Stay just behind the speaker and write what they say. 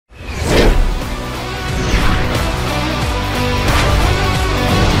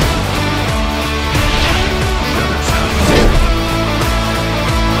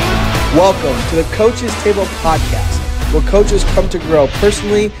Welcome to the Coach's Table Podcast, where coaches come to grow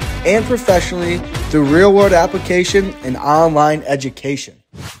personally and professionally through real-world application and online education.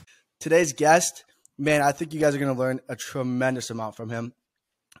 Today's guest, man, I think you guys are going to learn a tremendous amount from him.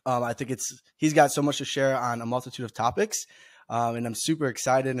 I think he's got so much to share on a multitude of topics, and I'm super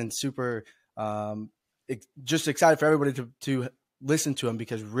excited and super just excited for everybody to listen to him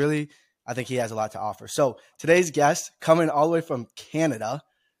because really I think he has a lot to offer. So today's guest, coming all the way from Canada,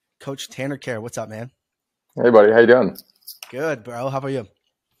 Coach Tanner Kerr. What's up, man? Hey, buddy. How you doing? Good, bro. How about you?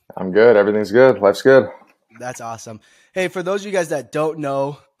 I'm good. Everything's good. Life's good. That's awesome. Hey, for those of you guys that don't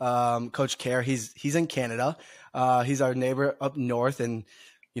know Coach Kerr, he's in Canada. He's our neighbor up north, and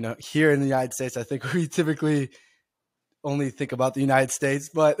here in the United States, I think we typically only think about the United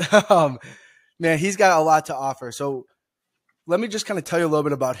States, but man, he's got a lot to offer. So let me just kind of tell you a little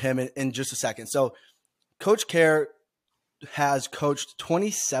bit about him in just a second. So Coach Kerr has coached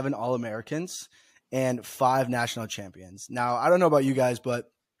 27 All-Americans and 5 national champions. Now, I don't know about you guys, but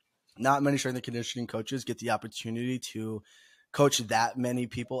not many strength and conditioning coaches get the opportunity to coach that many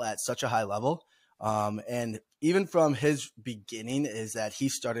people at such a high level. And even from his beginning is that he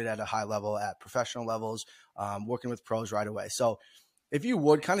started at a high level at professional levels, working with pros right away. So if you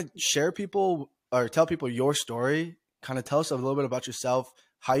would kind of share people or tell people your story, kind of tell us a little bit about yourself,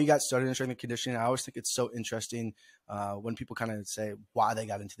 how you got started in strength and conditioning. I always think it's so interesting when people kind of say why they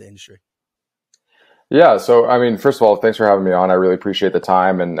got into the industry. Yeah. So, I mean, first of all, thanks for having me on. I really appreciate the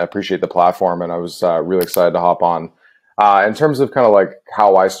time and appreciate the platform. And I was really excited to hop on. In terms of kind of like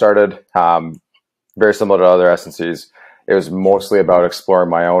how I started, very similar to other SNCs, it was mostly about exploring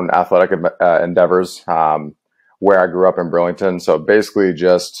my own athletic endeavors, where I grew up in Burlington. So basically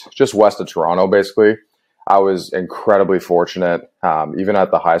just west of Toronto, basically. I was incredibly fortunate, even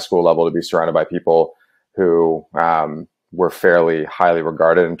at the high school level, to be surrounded by people who were fairly highly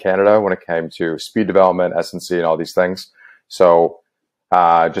regarded in Canada when it came to speed development, SNC, and all these things. So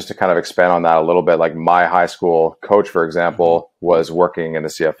just to kind of expand on that a little bit, like my high school coach, for example, was working in the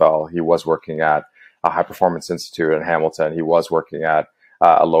CFL. He was working at a high performance institute in Hamilton. He was working at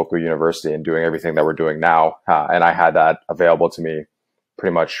a local university and doing everything that we're doing now. And I had that available to me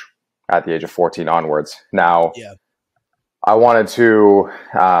pretty much at the age of 14 onwards. Now, I wanted to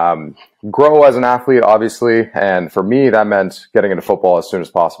grow as an athlete, obviously. And for me, that meant getting into football as soon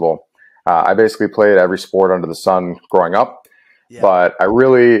as possible. I basically played every sport under the sun growing up, but I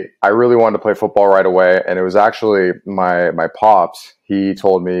really wanted to play football right away. And it was actually my pops. He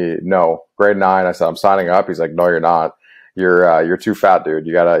told me, no, grade 9. I said, I'm signing up. He's like, no, you're not. You're too fat, dude.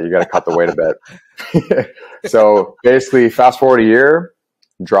 You gotta cut the weight a bit. So basically fast forward a year,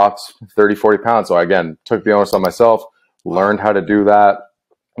 dropped 30, 40 pounds. So again, took the onus on myself, learned how to do that,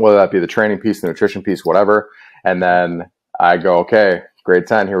 whether that be the training piece, the nutrition piece, whatever. And then I go, okay, grade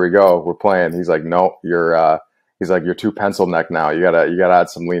 10, here we go. We're playing. He's like, no, you're too pencil neck now. You gotta add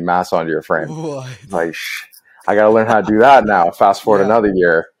some lean mass onto your frame. Like, I gotta learn how to do that now. Fast forward another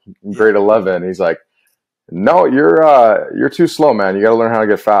year, grade 11. He's like, no, you're too slow, man. You gotta learn how to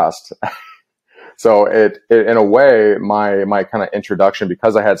get fast. So it in a way, my kind of introduction,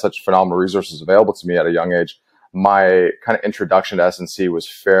 because I had such phenomenal resources available to me at a young age, my kind of introduction to SNC was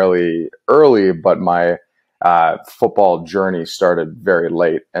fairly early, but my football journey started very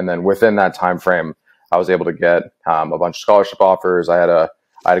late. And then within that time frame, I was able to get a bunch of scholarship offers. I had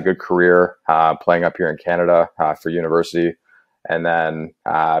a good career playing up here in Canada for university. And then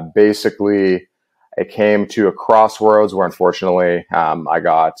basically it came to a crossroads where unfortunately I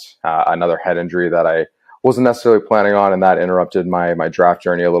got another head injury that I wasn't necessarily planning on, and that interrupted my draft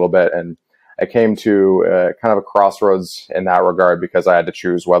journey a little bit. And I came to kind of a crossroads in that regard because I had to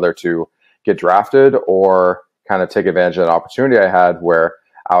choose whether to get drafted or kind of take advantage of an opportunity I had where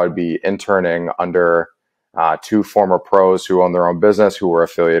I would be interning under 2 former pros who own their own business, who were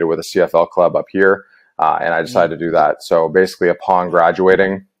affiliated with a CFL club up here. And I decided to do that. So basically upon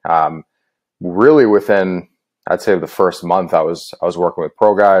graduating, really within, I'd say the first month, I was working with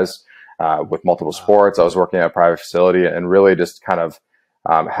pro guys with multiple sports. I was working at a private facility and really just kind of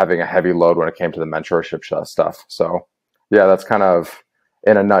having a heavy load when it came to the mentorship stuff. So yeah, that's kind of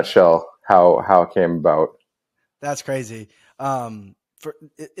in a nutshell how it came about. That's crazy.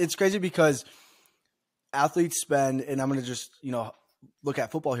 It's crazy because athletes spend, and I'm going to just, look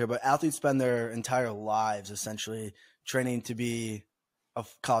at football here, but athletes spend their entire lives essentially training to be a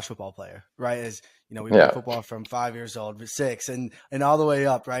college football player, right? As we play football from 5 years old, 6, and all the way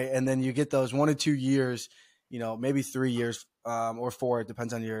up, right? And then you get those 1 or 2 years, maybe 3 years or 4, it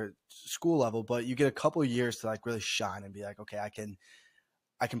depends on your school level, but you get a couple of years to like really shine and be like, okay,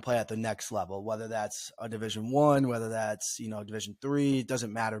 I can play at the next level, whether that's a Division 1, whether that's, Division 3, it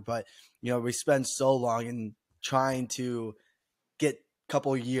doesn't matter. But, we spend so long in trying to get a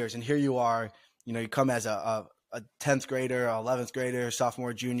couple of years, and here you are, you come as a 10th grader, 11th grader,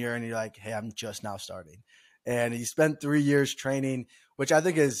 sophomore, junior, and you're like, hey, I'm just now starting. And you spent 3 years training, which I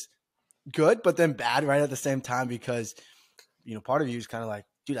think is good, but then bad right at the same time, because, part of you is kind of like,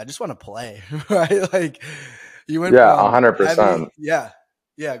 dude, I just want to play, right? Like you went Yeah, from 100%.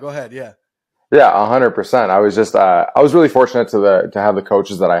 yeah, go ahead. Yeah. Yeah, 100%. I was just, I was really fortunate to have the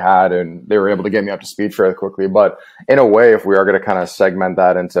coaches that I had, and they were able to get me up to speed fairly quickly. But in a way, if we are going to kind of segment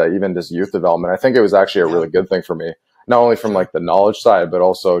that into even just youth development, I think it was actually a really good thing for me, not only from like the knowledge side, but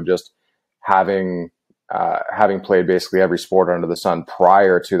also just having, having played basically every sport under the sun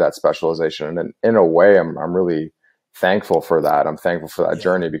prior to that specialization. And in a way, I'm really thankful for that. I'm thankful for that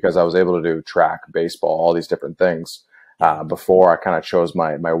journey, because I was able to do track, baseball, all these different things. Before I kind of chose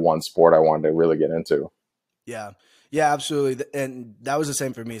my one sport I wanted to really get into. Yeah. Yeah, absolutely. And that was the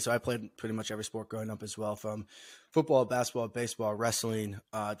same for me. So I played pretty much every sport growing up as well, from football, basketball, baseball, wrestling,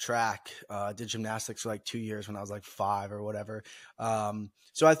 track, did gymnastics for like 2 years when I was like 5 or whatever.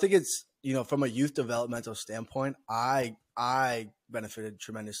 So I think it's, from a youth developmental standpoint, I benefited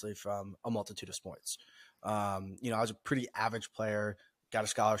tremendously from a multitude of sports. I was a pretty average player, got a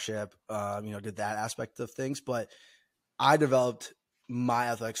scholarship, did that aspect of things, but I developed my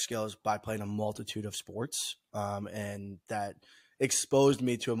athletic skills by playing a multitude of sports, and that exposed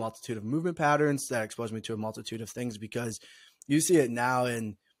me to a multitude of movement patterns, that exposed me to a multitude of things, because you see it now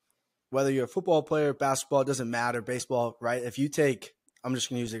in whether you're a football player, basketball, it doesn't matter, baseball, right? If you take, I'm just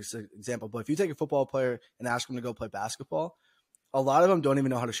going to use this example, but if you take a football player and ask them to go play basketball, a lot of them don't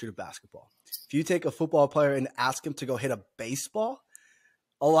even know how to shoot a basketball. If you take a football player and ask him to go hit a baseball,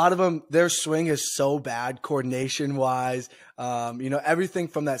 a lot of them, their swing is so bad, coordination wise, everything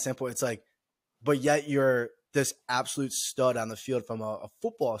from that standpoint. It's like, but yet you're this absolute stud on the field from a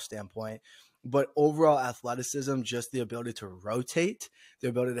football standpoint. But overall athleticism, just the ability to rotate, the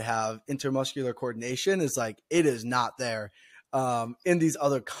ability to have intermuscular coordination is like, it is not there in these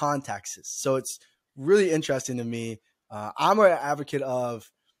other contexts. So it's really interesting to me. I'm an advocate of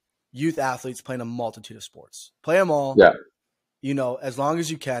youth athletes playing a multitude of sports. Play them all. Yeah. As long as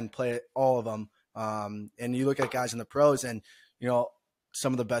you can, play all of them. And you look at guys in the pros, and,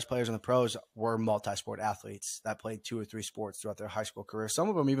 some of the best players in the pros were multi-sport athletes that played 2 or 3 sports throughout their high school career. Some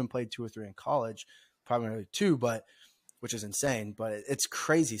of them even played 2 or 3 in college, primarily 2, but which is insane, but it's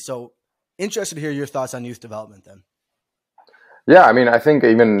crazy. So interested to hear your thoughts on youth development then. Yeah, I mean, I think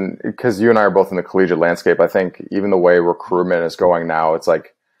even because you and I are both in the collegiate landscape, I think even the way recruitment is going now, it's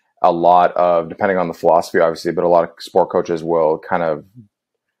like a lot of, depending on the philosophy, obviously, but a lot of sport coaches will kind of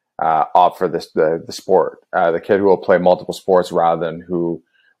opt for this, the sport, the kid who will play multiple sports rather than who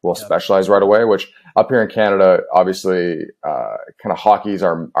will specialize right away, which up here in Canada, obviously, kind of hockey is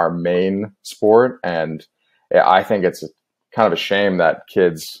our main sport. And I think it's kind of a shame that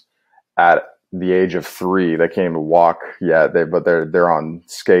kids at the age of 3, they can't even walk yet, but they're on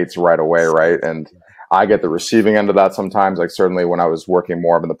skates right away, right? And I get the receiving end of that sometimes. Like certainly when I was working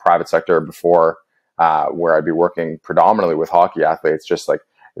more in the private sector before, where I'd be working predominantly with hockey athletes, just like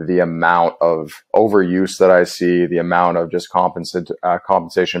the amount of overuse that I see, the amount of just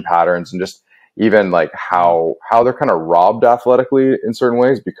compensation patterns, and just even like how they're kind of robbed athletically in certain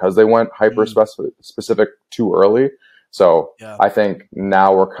ways because they went hyper specific too early. So I think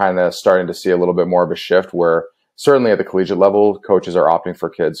now we're kind of starting to see a little bit more of a shift where certainly at the collegiate level, coaches are opting for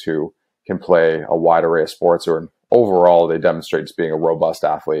kids who can play a wide array of sports, or overall they demonstrate just being a robust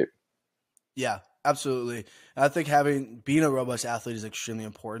athlete. Yeah, absolutely. I think being a robust athlete is extremely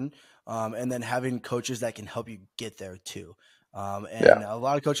important. And then having coaches that can help you get there too. A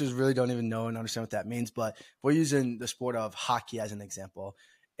lot of coaches really don't even know and understand what that means, but we're using the sport of hockey as an example,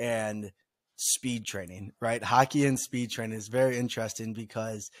 and speed training, right? Hockey and speed training is very interesting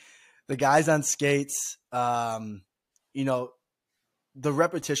because the guys on skates, the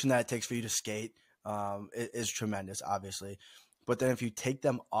repetition that it takes for you to skate is tremendous, obviously. But then if you take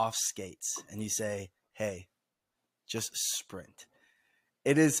them off skates and you say, hey, just sprint,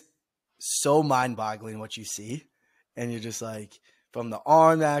 it is so mind-boggling what you see. And you're just like, from the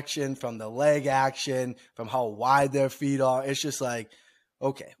arm action, from the leg action, from how wide their feet are, it's just like,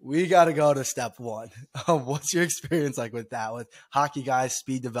 okay, we got to go to step 1. What's your experience like with that, with hockey guys,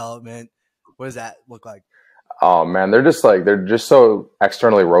 speed development? What does that look like? Oh man, they're just so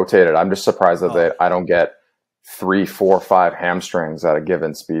externally rotated. I'm just surprised that I don't get 3, 4, 5 hamstrings at a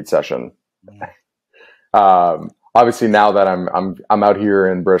given speed session. Obviously, now that I'm out here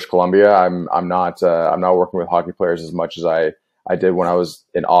in British Columbia, I'm not working with hockey players as much as I I did when I Yeah. was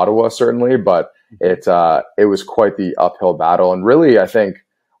in Ottawa, certainly, but it was quite the uphill battle. And really, I think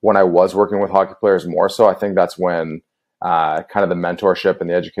when I was working with hockey players more so, I think that's when kind of the mentorship and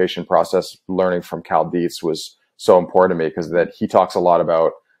the education process, learning from Cal Dietz was so important to me because that he talks a lot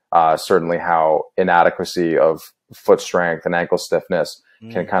about certainly how inadequacy of foot strength and ankle stiffness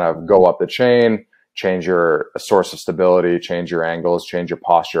can Mm. kind of go up the chain, change your source of stability, change your angles, change your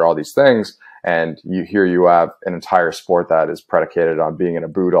posture, all these things. And you have an entire sport that is predicated on being in a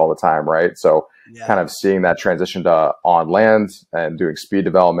boot all the time, right? So kind Yeah. of seeing that transition to on land and doing speed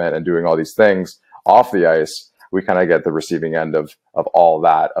development and doing all these things off the ice, we kind of get the receiving end of all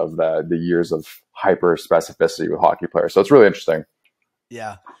that, of the years of hyper specificity with hockey players. So it's really interesting.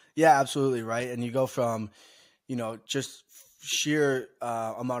 Yeah. Yeah, absolutely. Right. And you go from, just sheer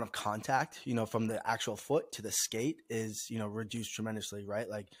amount of contact, from the actual foot to the skate is, reduced tremendously. Right.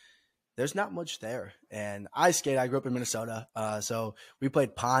 Like there's not much there. And I grew up in Minnesota. So we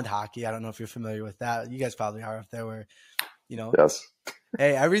played pond hockey. I don't know if you're familiar with that. You guys probably are if there were, you know, Yes.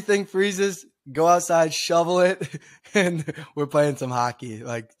 hey, everything freezes, go outside, shovel it, and we're playing some hockey.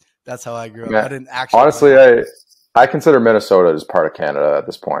 Like that's how I grew I up. mean, I didn't actually play honestly, hockey. I consider Minnesota as part of Canada at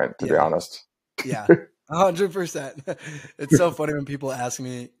this point, to be Yeah. honest. Yeah. 100%. It's so funny when people ask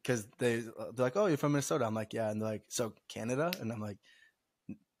me because they're like, "Oh, you're from Minnesota." I'm like, "Yeah," and they're like, "So Canada?" And I'm like,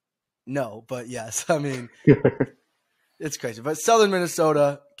 "No, but yes." I mean, it's crazy, but southern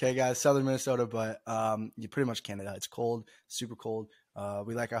Minnesota, okay, guys, southern Minnesota, but you pretty much Canada. It's cold, super cold.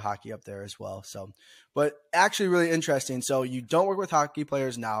 We like our hockey up there as well. So, but actually, really interesting. So you don't work with hockey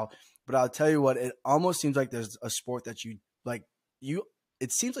players now, but I'll tell you what, it almost seems like there's a sport that you like. You,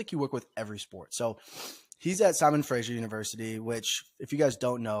 it seems like you work with every sport. So he's at Simon Fraser University, which, if you guys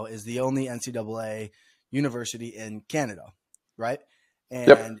don't know, is the only NCAA university in Canada, right?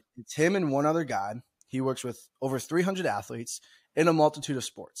 Yep. And it's him and one other guy. He works with over 300 athletes in a multitude of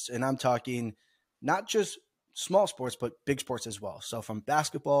sports. And I'm talking not just small sports, but big sports as well. So from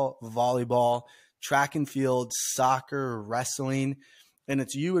basketball, volleyball, track and field, soccer, wrestling, and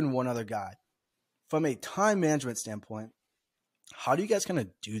it's you and one other guy. From a time management standpoint, how do you guys kind of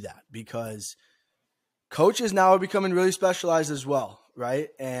do that? Because coaches now are becoming really specialized as well, right?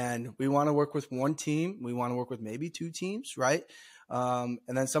 And we want to work with one team. We want to work with maybe two teams, right? And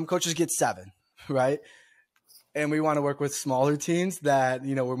then some coaches get seven, right? And we want to work with smaller teams that,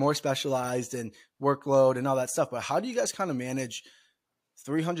 we're more specialized in workload and all that stuff. But how do you guys kind of manage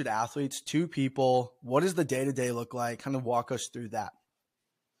 300 athletes, two people? What does the day-to-day look like? Kind of walk us through that.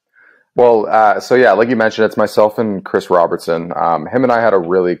 Well, so yeah, like you mentioned, it's myself and Chris Robertson. Him and I had a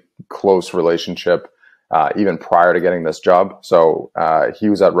really close relationship even prior to getting this job. So he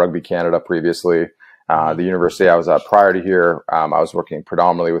was at Rugby Canada previously. The university I was at prior to here, I was working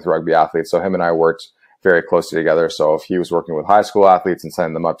predominantly with rugby athletes. So him and I worked very closely together. So if he was working with high school athletes and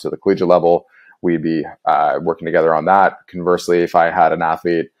sending them up to the collegiate level, we'd be working together on that. Conversely, if I had an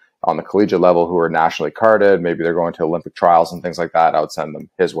athlete on the collegiate level who are nationally carded, maybe they're going to Olympic trials and things like that, I would send them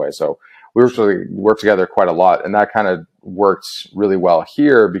his way. So we really work together quite a lot. And that kind of works really well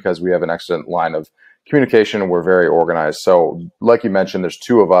here because we have an excellent line of communication and we're very organized. So like you mentioned, there's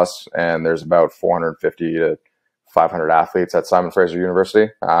two of us and there's about 450 to 500 athletes at Simon Fraser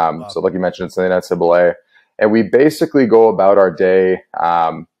University. Wow. So like you mentioned, it's in the NCAA. And we basically go about our day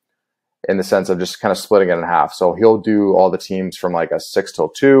in the sense of just kind of splitting it in half. So he'll do all the teams from like a 6 till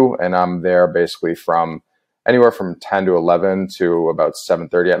 2, and I'm there basically from anywhere from 10 to 11 to about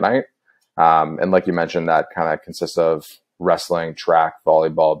 7:30 at night. And like you mentioned, that kind of consists of wrestling, track,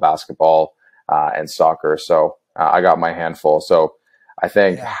 volleyball, basketball, and soccer. So I got my handful. So I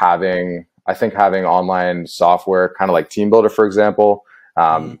think Yeah. having online software, kind of like TeamBuilder, for example,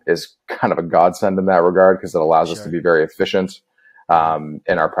 Mm-hmm. is kind of a godsend in that regard because it allows us to Sure. be very efficient Mm-hmm.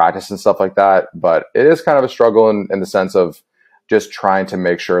 in our practice and stuff like that. But it is kind of a struggle in the sense of just trying to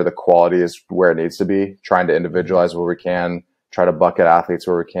make sure the quality is where it needs to be, trying to Mm-hmm. individualize where we can, try to bucket athletes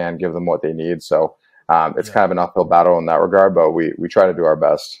where we can, give them what they need. So it's Yeah. kind of an uphill battle in that regard, but we try to do our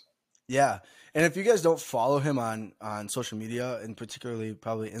best. Yeah. And if you guys don't follow him on social media, and particularly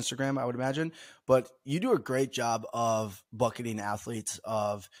probably Instagram, I would imagine, but you do a great job of bucketing athletes,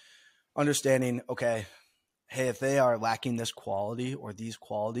 of understanding, okay, hey, if they are lacking this quality or these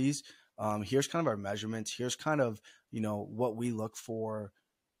qualities, here's kind of our measurements. Here's kind of, what we look for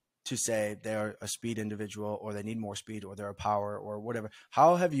to say they're a speed individual or they need more speed or they're a power or whatever.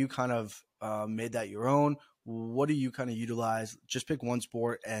 How have you kind of made that your own? What do you kind of utilize? Just pick one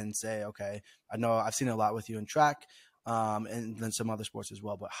sport and say, okay, I know I've seen it a lot with you in track, and then some other sports as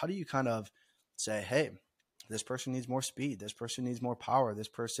well. But how do you kind of say, hey, this person needs more speed. This person needs more power. This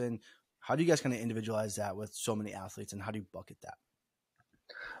person How do you guys kind of individualize that with so many athletes, and how do you bucket that?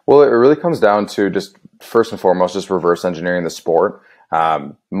 Well, it really comes down to just first and foremost, just reverse engineering the sport.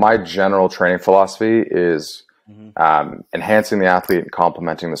 My general training philosophy is enhancing the athlete and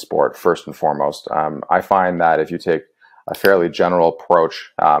complementing the sport first and foremost. I find that if you take a fairly general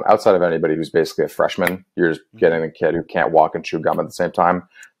approach, outside of anybody who's basically a freshman, you're just getting a kid who can't walk and chew gum at the same time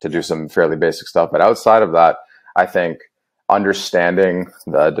to do some fairly basic stuff. But outside of that, I think understanding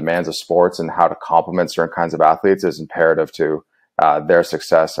the demands of sports and how to complement certain kinds of athletes is imperative to their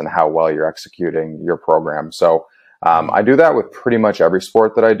success and how well you're executing your program. So I do that with pretty much every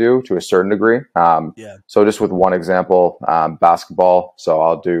sport that I do to a certain degree. So just with one example, basketball. So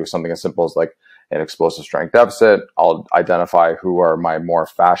I'll do something as simple as like an explosive strength deficit. I'll identify who are my more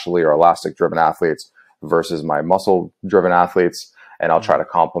fascially or elastic driven athletes versus my muscle driven athletes. And I'll try to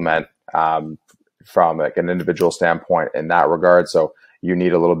complement from like an individual standpoint in that regard. So you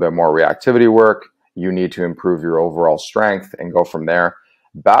need a little bit more reactivity work. You need to improve your overall strength and go from there.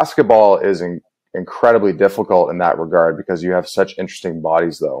 Basketball is incredibly difficult in that regard because you have such interesting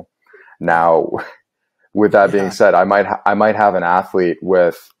bodies though. Now, with that being said, I might have an athlete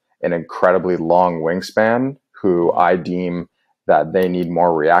with an incredibly long wingspan who I deem that they need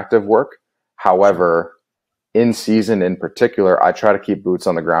more reactive work. However, in season in particular, I try to keep boots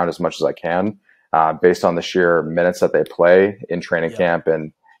on the ground as much as I can, based on the sheer minutes that they play in training camp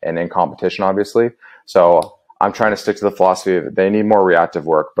and in competition, obviously. So I'm trying to stick to the philosophy that they need more reactive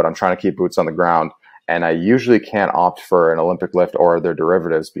work, but I'm trying to keep boots on the ground. And I usually can't opt for an Olympic lift or their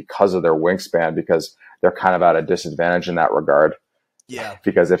derivatives because of their wingspan, because they're kind of at a disadvantage in that regard. Yeah.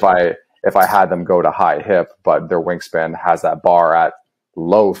 Because if I had them go to high hip, but their wingspan has that bar at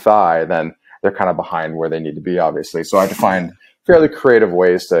low thigh, then they're kind of behind where they need to be, obviously. So I have to find fairly creative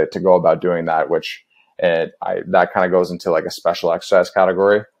ways to go about doing that, which that kind of goes into like a special exercise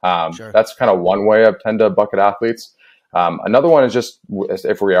category. That's kind of one way I tend to bucket athletes. Another one is just,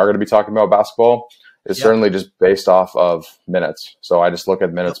 if we are going to be talking about basketball, is certainly just based off of minutes. So I just look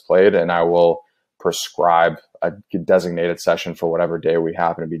at minutes played and I will prescribe a designated session for whatever day we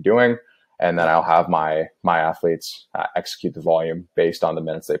happen to be doing. And then I'll have my athletes execute the volume based on the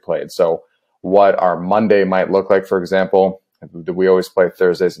minutes they played. So what our Monday might look like, for example, we always play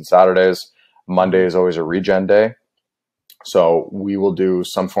Thursdays and Saturdays. Monday is always a regen day. So we will do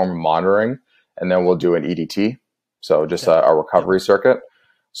some form of monitoring and then we'll do an EDT. So just a recovery circuit.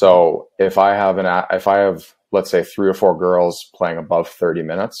 So if I have, let's say 3 or 4 girls playing above 30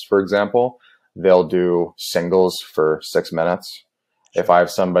 minutes, for example, they'll do singles for 6 minutes. If I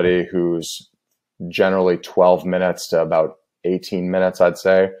have somebody who's generally 12 minutes to about 18 minutes, I'd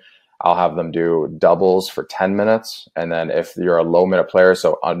say, I'll have them do doubles for 10 minutes. And then if you're a low minute player,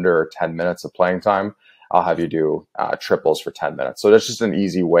 so under 10 minutes of playing time, I'll have you do triples for 10 minutes. So that's just an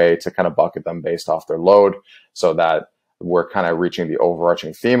easy way to kind of bucket them based off their load so that we're kind of reaching the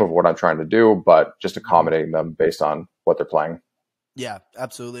overarching theme of what I'm trying to do, but just accommodating them based on what they're playing. Yeah,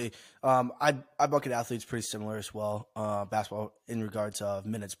 absolutely. I bucket athletes pretty similar as well. Basketball in regards of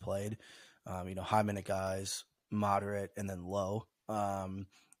minutes played, high minute guys, moderate, and then low.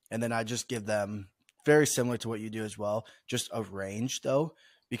 And then I just give them very similar to what you do as well, just a range though,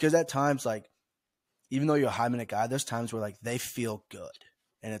 because at times, like, even though you're a high minute guy, there's times where like they feel good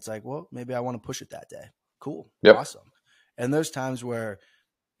and it's like, well, maybe I want to push it that day. Cool. Yep. Awesome. And there's times where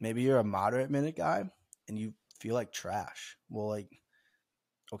maybe you're a moderate minute guy and you feel like trash. Well, like,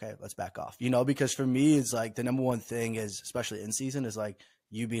 okay, let's back off, because for me, it's like the number one thing is, especially in season, is like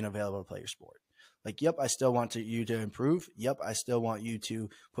you being available to play your sport. Like, yep, I still want you to improve. Yep, I still want you to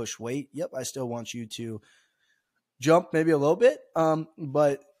push weight. Yep, I still want you to jump maybe a little bit.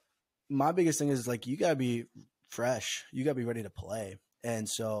 But my biggest thing is like you gotta be fresh. You gotta be ready to play. And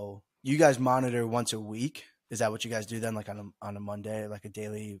so you guys monitor once a week. Is that what you guys do then, like on a Monday, like a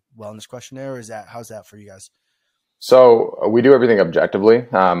daily wellness questionnaire? Or how's that for you guys? So we do everything objectively.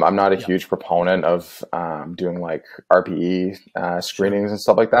 I'm not a huge proponent of doing like RPE screenings and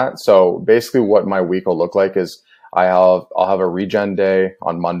stuff like that. So basically what my week will look like is I'll have a regen day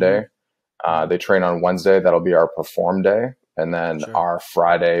on Monday. They train on Wednesday. That'll be our perform day. And then our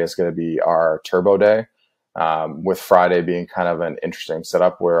Friday is going to be our turbo day, with Friday being kind of an interesting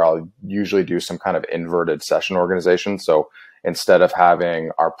setup where I'll usually do some kind of inverted session organization. So instead of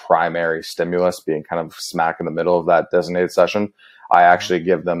having our primary stimulus being kind of smack in the middle of that designated session, I actually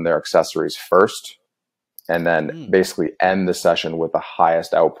give them their accessories first and then basically end the session with the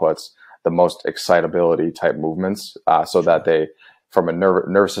highest outputs, the most excitability type movements, so that they, from a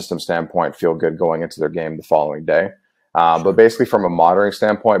nervous system standpoint, feel good going into their game the following day. But basically from a monitoring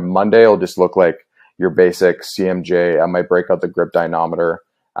standpoint, Monday will just look like your basic CMJ. I might break out the grip dynamometer.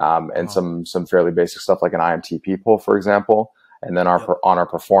 and some fairly basic stuff like an IMTP pull, for example. And then on our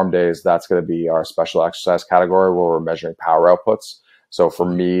perform days, that's going to be our special exercise category where we're measuring power outputs. So for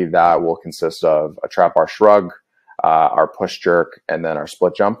me, that will consist of a trap bar shrug, our push jerk, and then our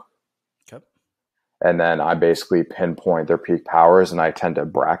split jump. Okay. And then I basically pinpoint their peak powers, and I tend to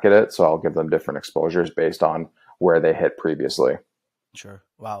bracket it. So I'll give them different exposures based on where they hit previously. Sure.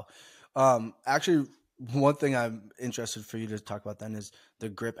 Wow. Actually, one thing I'm interested for you to talk about then is the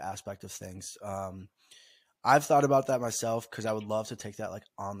grip aspect of things. I've thought about that myself because I would love to take that like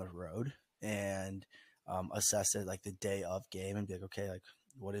on the road and assess it like the day of game and be like, okay, like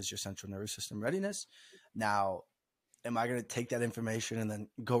what is your central nervous system readiness? Now, am I going to take that information and then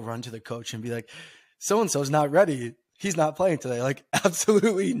go run to the coach and be like, so-and-so's not ready. He's not playing today. Like,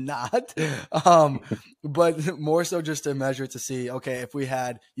 absolutely not. But more so just to measure to see, okay, if we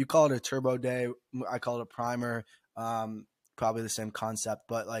had, you call it a turbo day, I call it a primer, probably the same concept.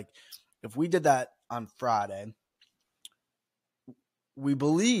 But like, if we did that on Friday, we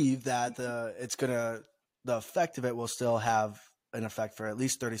believe that the effect of it will still have an effect for at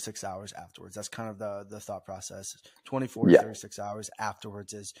least 36 hours afterwards. That's kind of the thought process. 24 to 36 hours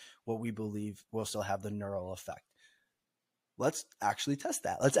afterwards is what we believe will still have the neural effect. Let's actually test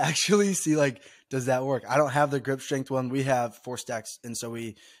that. Let's actually see, like, does that work? I don't have the grip strength one. We have 4 stacks, and so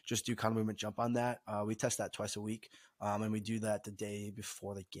we just do counter movement jump on that. We test that twice a week, and we do that the day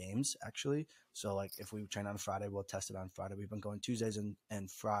before the games, actually. So, like, if we train on Friday, we'll test it on Friday. We've been going Tuesdays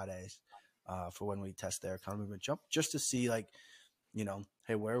and Fridays for when we test their counter movement jump, just to see, like, you know,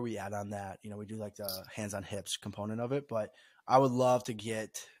 hey, where are we at on that? You know, we do, like, the hands on hips component of it, but I would love to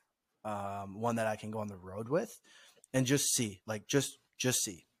get one that I can go on the road with. And just see, like, just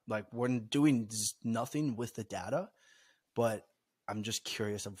see. Like, we're doing nothing with the data, but I'm just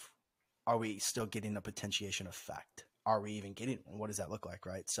curious of, are we still getting a potentiation effect? Are we even getting one? What does that look like,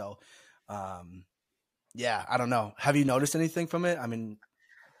 right? So, yeah, I don't know. Have you noticed anything from it? I mean,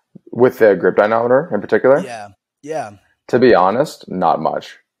 with the grip dynamometer in particular? Yeah. To be honest, not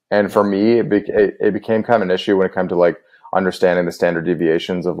much. And for me, it became kind of an issue when it came to like understanding the standard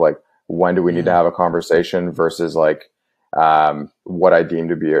deviations of like, when do we need to have a conversation versus like what I deem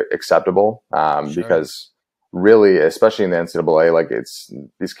to be acceptable? Because really, especially in the NCAA, like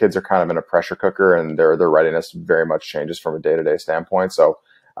these kids are kind of in a pressure cooker, and their readiness very much changes from a day-to-day standpoint. So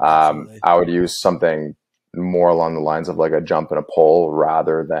I would use something more along the lines of like a jump and a pull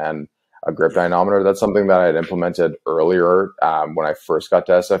rather than a grip dynamometer. That's something that I had implemented earlier when I first got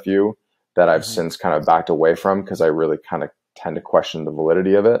to SFU that I've since kind of backed away from because I really kind of tend to question the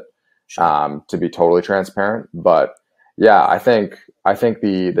validity of it. To be totally transparent. But yeah, I think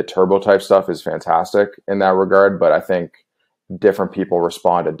the turbo type stuff is fantastic in that regard, but I think different people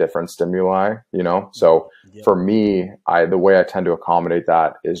respond to different stimuli, you know? So for me, the way I tend to accommodate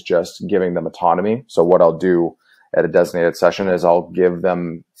that is just giving them autonomy. So what I'll do at a designated session is I'll give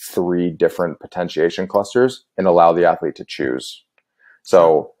them 3 different potentiation clusters and allow the athlete to choose.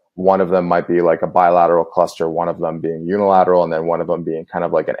 So one of them might be like a bilateral cluster, one of them being unilateral, and then one of them being kind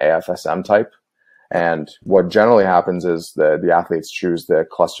of like an AFSM type. And what generally happens is the athletes choose the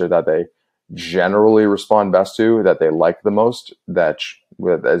cluster that they generally respond best to, that they like the most, that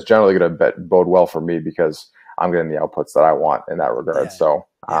is generally going to bode well for me because I'm getting the outputs that I want in that regard. So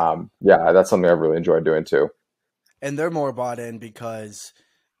that's something I've really enjoyed doing too. And they're more bought in because,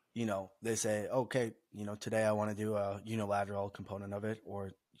 you know, they say, okay, you know, today I want to do a unilateral component of it,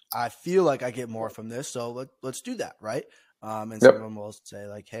 or I feel like I get more from this, so let's do that, right? And some of them will say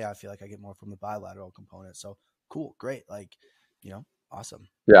like, hey, I feel like I get more from the bilateral component. So cool, great, like, you know, awesome.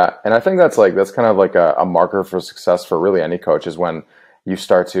 Yeah, and I think that's kind of like a marker for success for really any coach is when you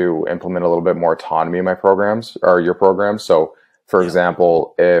start to implement a little bit more autonomy in my programs or your programs. So for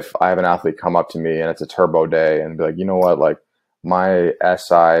example, if I have an athlete come up to me and it's a turbo day and be like, you know what, like my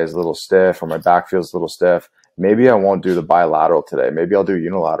SI is a little stiff or my back feels a little stiff, maybe I won't do the bilateral today. Maybe I'll do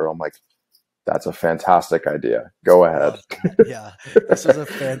unilateral. I'm like, that's a fantastic idea. Go ahead. Yeah. This was a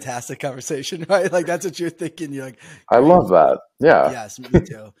fantastic conversation, right? Like that's what you're thinking. You're like, I love that. Yeah. Yes, me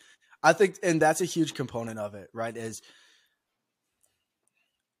too. I think, and that's a huge component of it, right? Is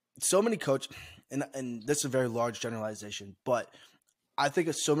so many coaches, and this is a very large generalization, but I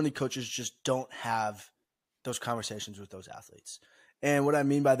think so many coaches just don't have those conversations with those athletes. And what I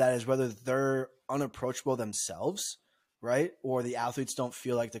mean by that is whether they're unapproachable themselves, right? Or the athletes don't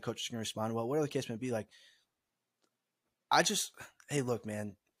feel like the coach is going to respond well, whatever the case may be. Like, hey, look,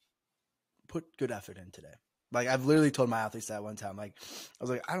 man, put good effort in today. Like, I've literally told my athletes that one time. Like, I was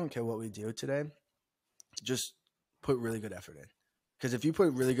like, I don't care what we do today. Just put really good effort in. Because if you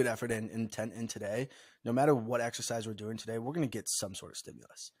put really good effort and intent in today, no matter what exercise we're doing today, we're going to get some sort of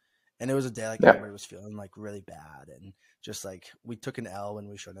stimulus. And it was a day like everybody was feeling like really bad. And just like we took an L when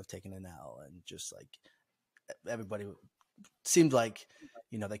we shouldn't have taken an L. And just like everybody seemed like,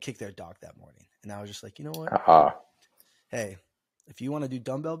 they kicked their dog that morning. And I was just like, you know what? Hey, if you want to do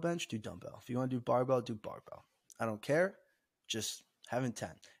dumbbell bench, do dumbbell. If you want to do barbell, do barbell. I don't care. Just have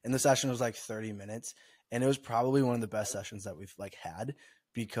intent. And the session was like 30 minutes. And it was probably one of the best sessions that we've like had,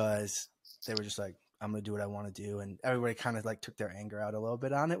 because they were just like, I'm going to do what I want to do. And everybody kind of like took their anger out a little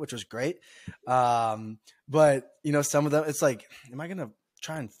bit on it, which was great. But some of them, it's like, am I going to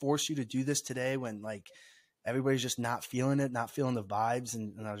try and force you to do this today when like everybody's just not feeling it, not feeling the vibes?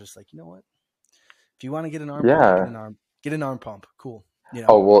 And I was just like, you know what? If you want to get an arm pump, get an arm pump. Cool.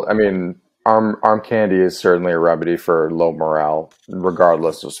 Oh, well, I mean, arm candy is certainly a remedy for low morale,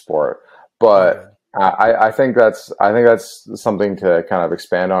 regardless of sport. But I think that's something to kind of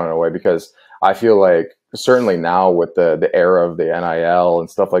expand on in a way, because I feel like certainly now with the era of the NIL and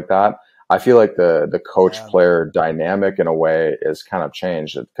stuff like that, I feel like the coach player dynamic in a way is kind of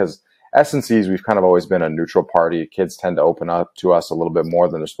changed, because S&Cs, we've kind of always been a neutral party. Kids tend to open up to us a little bit more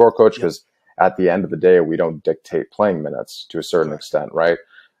than the sport coach, because at the end of the day, we don't dictate playing minutes to a certain extent, right?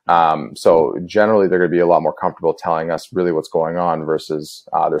 So generally they're going to be a lot more comfortable telling us really what's going on versus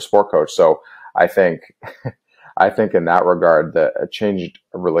their sport coach. So I think in that regard, a changed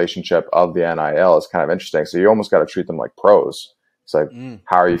relationship of the NIL is kind of interesting. So you almost got to treat them like pros. It's like,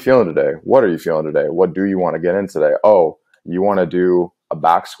 how are you feeling today? What are you feeling today? What do you want to get in today? Oh, you want to do a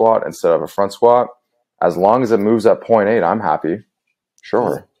back squat instead of a front squat? As long as it moves at 0.8, I'm happy.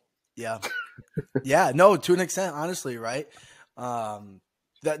 Sure. Yeah. Yeah. No, to an extent, honestly, right?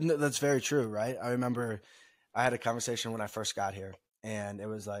 That's very true, right? I remember I had a conversation when I first got here, and it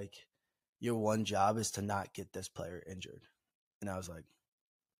was like, your one job is to not get this player injured. And I was like,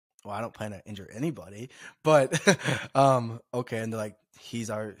 well, I don't plan to injure anybody, but okay. And they're like, he's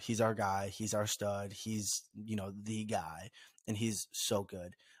our guy, he's our stud, he's the guy, and he's so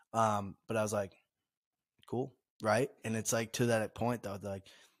good. But I was like, cool, right? And it's like, to that point though, they're like,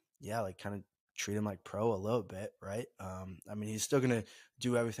 yeah, like kind of treat him like pro a little bit, right? I mean, he's still gonna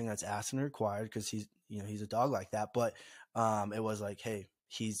do everything that's asked and required, because he's a dog like that. But it was like, hey,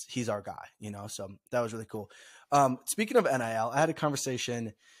 he's our guy, so that was really cool. Speaking of NIL, I had a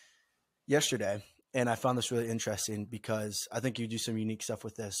conversation yesterday, and I found this really interesting, because I think you do some unique stuff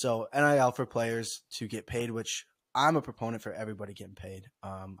with this. So NIL for players to get paid, which I'm a proponent for everybody getting paid.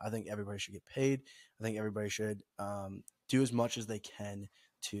 I think everybody should get paid. I think everybody should do as much as they can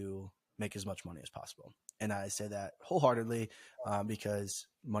to make as much money as possible. And I say that wholeheartedly because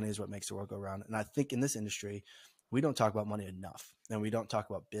money is what makes the world go round. And I think in this industry, we don't talk about money enough, and we don't talk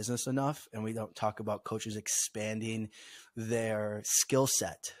about business enough, and we don't talk about coaches expanding their skill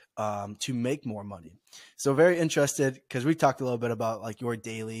set to make more money. So very interested, because we talked a little bit about like your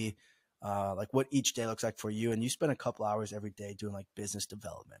daily, like what each day looks like for you, and you spend a couple hours every day doing like business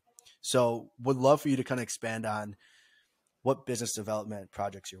development. So would love for you to kind of expand on what business development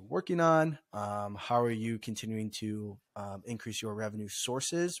projects you're working on. How are you continuing to increase your revenue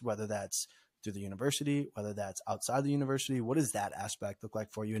sources, whether that's through the university, whether that's outside the university? What does that aspect look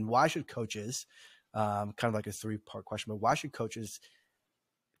like for you? And why should coaches, kind of like a 3-part question, but why should coaches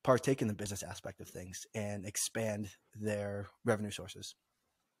partake in the business aspect of things and expand their revenue sources?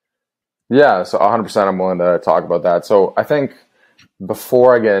 Yeah, so 100% I'm willing to talk about that. So I think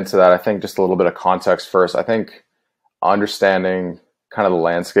before I get into that, I think just a little bit of context first. I think understanding kind of the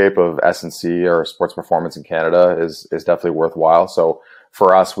landscape of S&C or sports performance in Canada is definitely worthwhile. So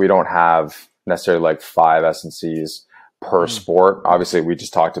for us, we don't have necessarily like 5 S&Cs per sport. Obviously, we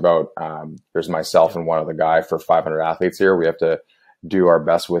just talked about there's myself and one other guy for 500 athletes here. We have to do our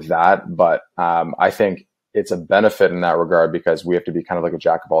best with that. But I think it's a benefit in that regard, because we have to be kind of like a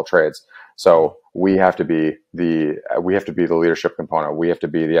jack of all trades. So we have to be the leadership component. We have to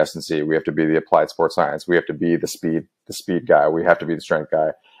be the S&C. We have to be the applied sports science. We have to be the speed guy. We have to be the strength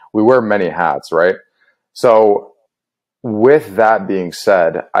guy. We wear many hats, right? So with that being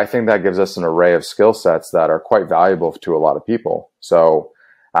said, I think that gives us an array of skill sets that are quite valuable to a lot of people. So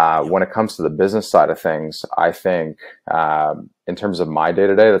when it comes to the business side of things, I think in terms of my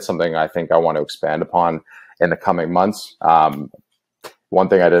day-to-day, that's something I think I want to expand upon in the coming months. One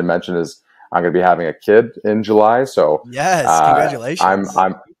thing I didn't mention is I'm going to be having a kid in July. So yes, congratulations.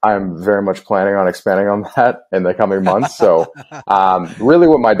 I'm very much planning on expanding on that in the coming months. So really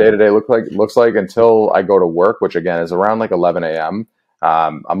what my day-to-day looks like until I go to work, which again is around like 11 a.m.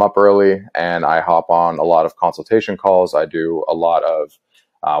 I'm up early and I hop on a lot of consultation calls. I do a lot of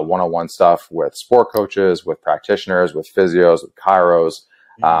one-on-one stuff with sport coaches, with practitioners, with physios, with chiros.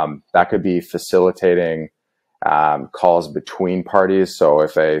 That could be facilitating calls between parties. So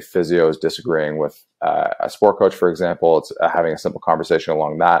if a physio is disagreeing with a sport coach, for example, it's having a simple conversation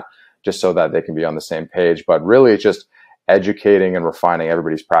along that, just so that they can be on the same page. But really, it's just educating and refining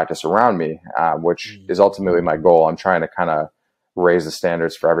everybody's practice around me, which is ultimately my goal. I'm trying to kind of raise the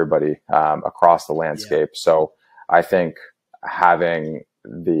standards for everybody across the landscape. Yeah. So I think having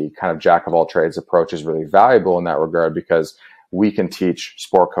the kind of jack of all trades approach is really valuable in that regard, because we can teach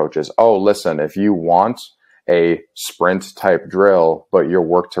sport coaches, oh, listen, if you want a sprint type drill, but your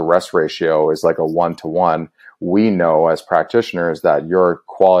work to rest ratio is like a 1-to-1, we know as practitioners that your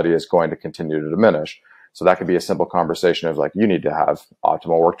quality is going to continue to diminish. So that could be a simple conversation of like, you need to have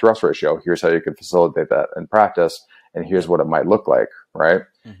optimal work to rest ratio. Here's how you can facilitate that in practice. And here's what it might look like, right?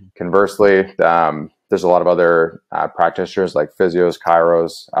 Mm-hmm. Conversely, there's a lot of other practitioners like physios,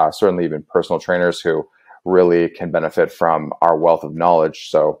 chiros, certainly even personal trainers who really can benefit from our wealth of knowledge.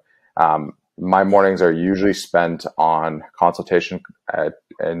 So my mornings are usually spent on consultation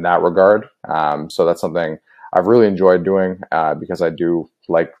in that regard. So that's something I've really enjoyed doing because I do,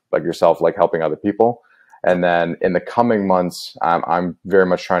 like yourself, like helping other people. And then in the coming months, I'm very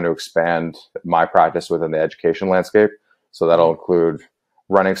much trying to expand my practice within the education landscape. So that'll include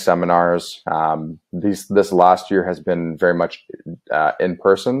running seminars. This last year has been very much in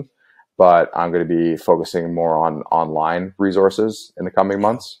person, but I'm going to be focusing more on online resources in the coming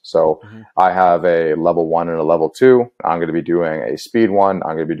months. So I have a level 1 and a level 2. I'm going to be doing a speed one.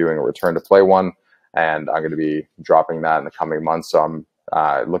 I'm going to be doing a return to play one, and I'm going to be dropping that in the coming months. So I'm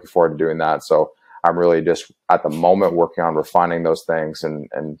looking forward to doing that. So I'm really just at the moment working on refining those things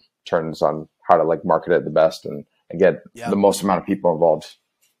and turns on how to like market it the best and get the most amount of people involved.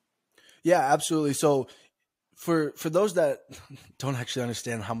 Yeah, absolutely. So for those that don't actually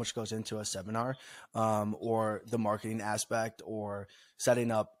understand how much goes into a seminar, or the marketing aspect, or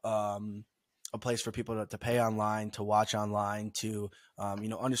setting up a place for people to pay online, to watch online, to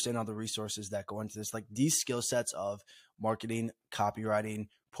understand all the resources that go into this, like these skill sets of marketing, copywriting,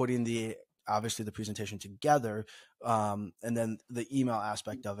 putting obviously the presentation together, and then the email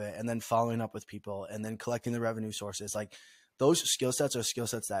aspect of it, and then following up with people, and then collecting the revenue sources. Like those skill sets are skill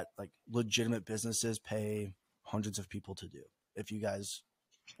sets that like legitimate businesses pay hundreds of people to do, if you guys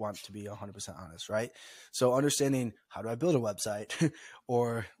want to be 100% honest, right? So understanding, how do I build a website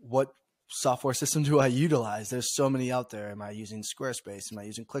or what software system do I utilize? There's so many out there. Am I using Squarespace? Am I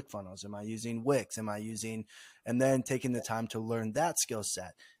using ClickFunnels? Am I using Wix? And then taking the time to learn that skill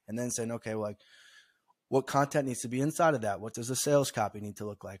set, and then saying, okay, well, like, what content needs to be inside of that? What does the sales copy need to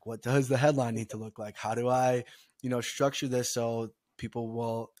look like? What does the headline need to look like? How do I, structure this so people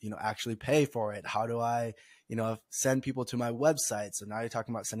will, actually pay for it? How do I, send people to my website? So now you're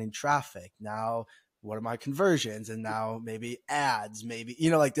talking about sending traffic. Now, what are my conversions? And now maybe ads, maybe,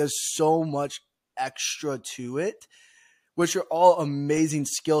 like there's so much extra to it, which are all amazing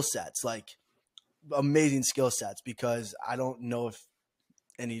skill sets, because I don't know if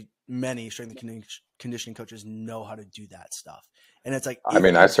many strength and conditioning coaches know how to do that stuff. And it's like, I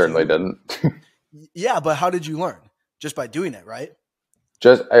mean, I certainly didn't. Yeah. But how did you learn? Just by doing it, right?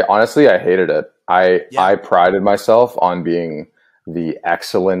 Honestly, I hated it. I prided myself on being the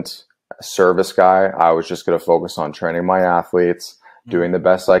excellent service guy. I was just going to focus on training my athletes, doing the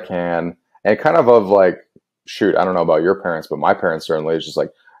best I can, and kind of like, shoot, I don't know about your parents, but my parents certainly is just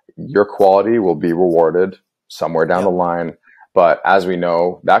like, your quality will be rewarded somewhere down the line. But as we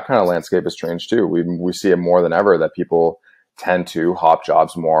know, that kind of landscape has changed too. We see it more than ever that people tend to hop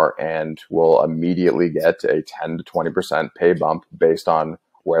jobs more and will immediately get a 10 to 20% pay bump based on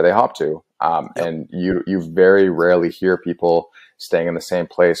where they hop to. And you very rarely hear people staying in the same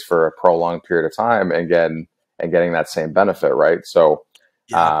place for a prolonged period of time and getting that same benefit, right? So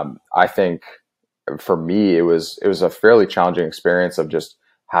I think for me, it was a fairly challenging experience of just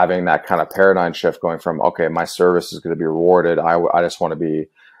having that kind of paradigm shift, going from, okay, my service is going to be rewarded. I just want to be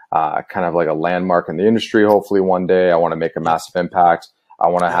kind of like a landmark in the industry. Hopefully one day I want to make a massive impact. I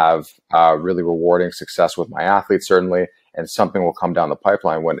want to have really rewarding success with my athletes, certainly, and something will come down the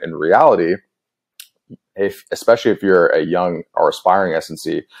pipeline, when in reality, especially if you're a young or aspiring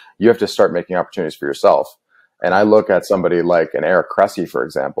S&C, you have to start making opportunities for yourself. And I look at somebody like an Eric Cressy, for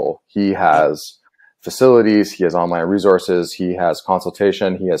example. He has facilities, he has online resources, he has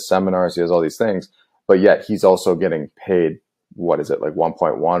consultation, he has seminars, he has all these things, but yet he's also getting paid, what is it, like 1.1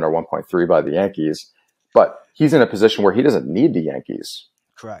 or 1.3 by the Yankees, but he's in a position where he doesn't need the Yankees.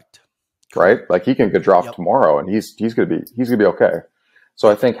 Correct. Right? Like he can get dropped tomorrow and he's going to be okay. So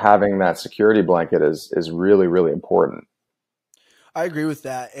I think having that security blanket is really, really important. I agree with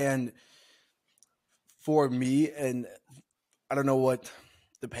that. And for me, and I don't know what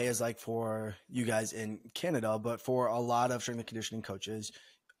the pay is like for you guys in Canada, but for a lot of strength and conditioning coaches,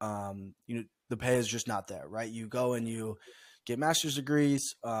 the pay is just not there, right? You go and you get master's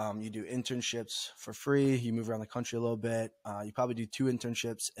degrees, you do internships for free, you move around the country a little bit, you probably do 2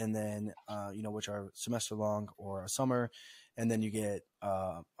 internships, and then which are semester long or a summer, and then you get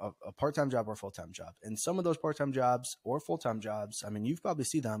a part-time job or a full-time job. And some of those part-time jobs or full-time jobs, I mean, you've probably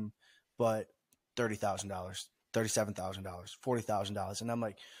seen them, but $30,000, $37,000, $40,000. And I'm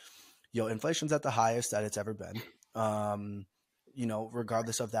like, yo, inflation's at the highest that it's ever been.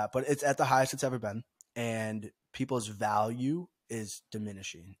 Regardless of that, but it's at the highest it's ever been. And people's value is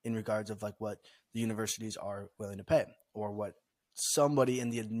diminishing in regards of like what the universities are willing to pay or what somebody in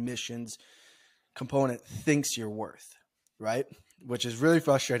the admissions component thinks you're worth, right? Which is really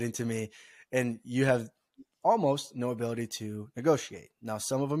frustrating to me. And you have almost no ability to negotiate. Now,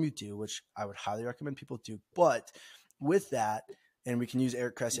 some of them you do, which I would highly recommend people do. But with that, and we can use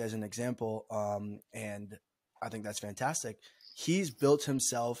Eric Cressey as an example, and I think that's fantastic. He's built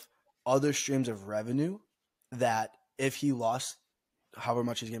himself other streams of revenue that if he lost however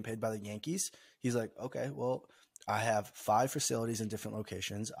much he's getting paid by the Yankees, he's like, okay, well, I have 5 facilities in different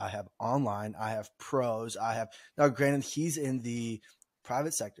locations. I have online. I have pros. Now, granted, he's in the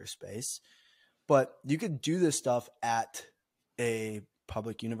private sector space, but you could do this stuff at a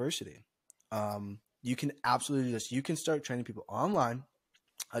public university. You can absolutely do this. You can start training people online.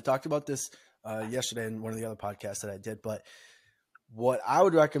 I talked about this yesterday in one of the other podcasts that I did, but what I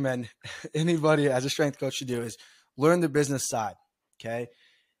would recommend anybody as a strength coach to do is learn the business side, okay?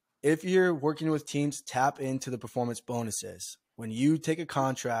 If you're working with teams, tap into the performance bonuses. When you take a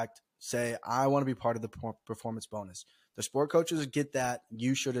contract, say, I want to be part of the performance bonus. The sport coaches get that.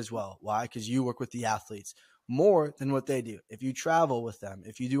 You should as well. Why? Because you work with the athletes more than what they do. If you travel with them,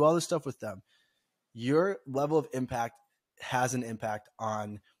 if you do all this stuff with them, your level of impact has an impact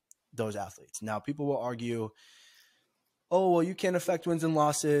on those athletes. Now, people will argue, oh, well, you can't affect wins and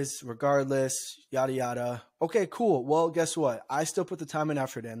losses regardless, yada, yada. Okay, cool. Well, guess what? I still put the time and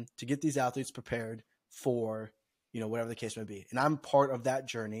effort in to get these athletes prepared for, whatever the case may be. And I'm part of that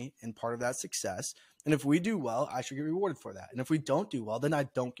journey and part of that success. And if we do well, I should get rewarded for that. And if we don't do well, then I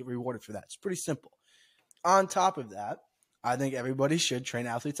don't get rewarded for that. It's pretty simple. On top of that, I think everybody should train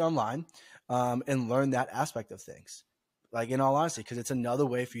athletes online and learn that aspect of things. Like, in all honesty, because it's another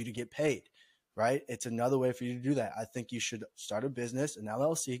way for you to get paid, right? It's another way for you to do that. I think you should start a business, an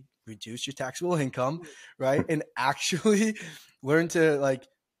LLC, reduce your taxable income, right? And actually learn to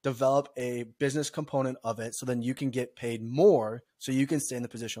develop a business component of it so then you can get paid more so you can stay in the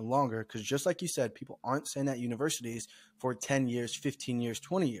position longer. Because just like you said, people aren't staying at universities for 10 years, 15 years,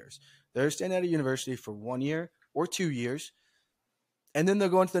 20 years. They're staying at a university for 1 year or 2 years, and then they're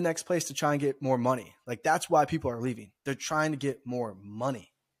going to the next place to try and get more money. Like, that's why people are leaving. They're trying to get more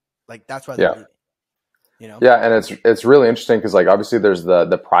money. Like, that's why they're leaving. Yeah, and it's really interesting because obviously there's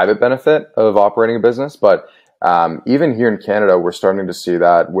the private benefit of operating a business, but even here in Canada, we're starting to see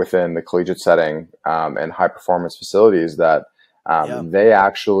that within the collegiate setting and high performance facilities that they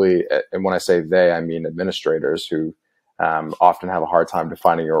actually, and when I say they, I mean administrators who often have a hard time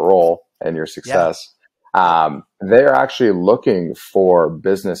defining your role and your success. They're actually looking for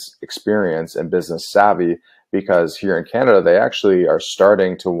business experience and business savvy because here in Canada, they actually are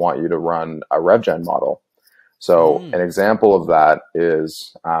starting to want you to run a RevGen model. So an example of that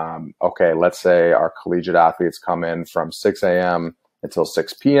is, okay, let's say our collegiate athletes come in from 6 a.m. until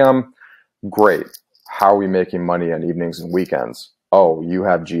 6 p.m. Great. How are we making money on evenings and weekends? Oh, you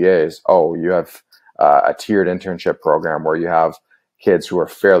have GAs. Oh, you have a tiered internship program where you have kids who are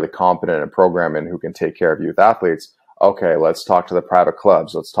fairly competent in programming who can take care of youth athletes. Okay, let's talk to the private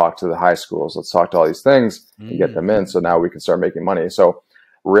clubs. Let's talk to the high schools. Let's talk to all these things and get them in. So now we can start making money. So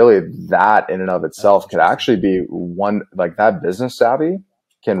really that in and of itself could actually be one, like that business savvy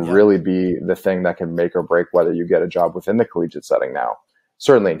can really be the thing that can make or break whether you get a job within the collegiate setting now,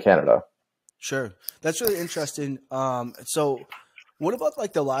 certainly in Canada. Sure. That's really interesting. So what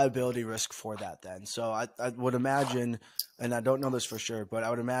about the liability risk for that then? So I would imagine, and I don't know this for sure, but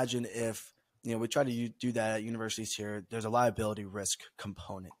I would imagine if, we try to do that at universities here, there's a liability risk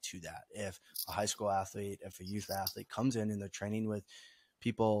component to that. If a high school athlete, if a youth athlete comes in and they're training with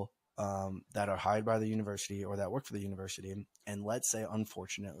people that are hired by the university or that work for the university, and let's say,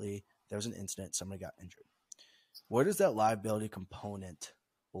 unfortunately, there was an incident, somebody got injured. Where does that liability component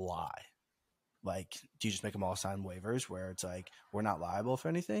lie? Do you just make them all sign waivers where it's we're not liable for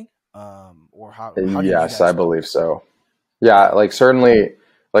anything? Or how do you Yes, I believe so. Yeah, certainly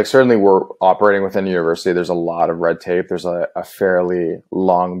like certainly we're operating within a university. There's a lot of red tape. There's a fairly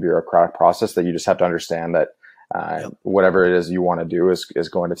long bureaucratic process that you just have to understand that Yep. whatever it is you want to do is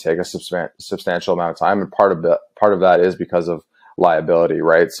going to take a substantial amount of time. And part of that is because of liability,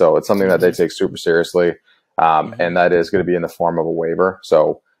 right? So it's something that they take super seriously. And that is going to be in the form of a waiver.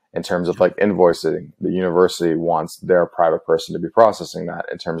 So in terms of like invoicing, the university wants their private person to be processing that.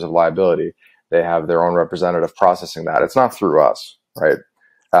 In terms of liability, they have their own representative processing that. It's not through us, right?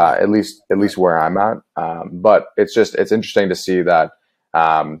 At least where I'm at. But it's interesting to see that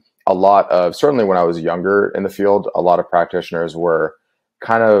a lot of, certainly when I was younger in the field, a lot of practitioners were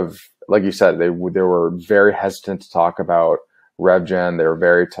kind of, like you said, they were very hesitant to talk about RevGen. They were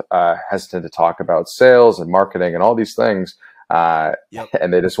very hesitant to talk about sales and marketing and all these things. And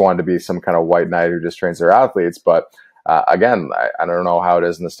they just wanted to be some kind of white knight who just trains their athletes. But again, I don't know how it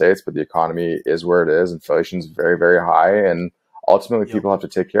is in the States, but the economy is where it is. Inflation's very, very high. And ultimately people have to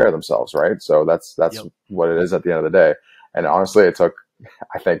take care of themselves, right? So that's what it is at the end of the day. And honestly, it took,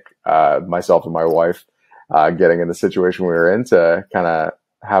 I think, myself and my wife getting in the situation we were in to kind of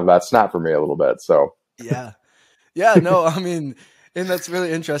have that snap for me a little bit. So yeah, no, I mean, and that's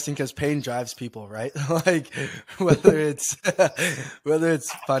really interesting because pain drives people, right? Like whether it's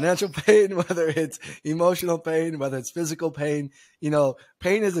financial pain, whether it's emotional pain, whether it's physical pain,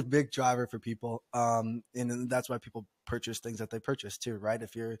 pain is a big driver for people. And that's why people purchase things that they purchase too, right?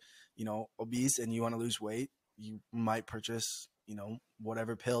 If you're, obese and you want to lose weight, you might purchase,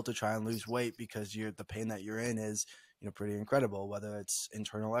 whatever pill to try and lose weight because the pain that you're in is, pretty incredible, whether it's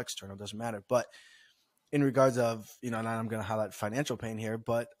internal, external, doesn't matter. But in regards of, and I'm going to highlight financial pain here,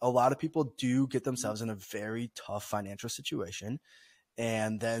 but a lot of people do get themselves in a very tough financial situation.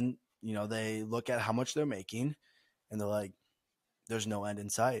 And then, they look at how much they're making and they're like, there's no end in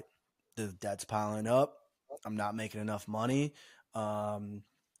sight. The debt's piling up. I'm not making enough money.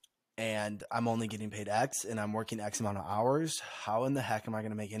 And I'm only getting paid X and I'm working X amount of hours. How in the heck am I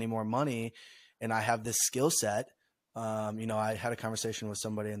going to make any more money? And I have this skill set. I had a conversation with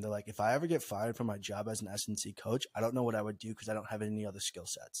somebody and they're like, if I ever get fired from my job as an S&C coach, I don't know what I would do because I don't have any other skill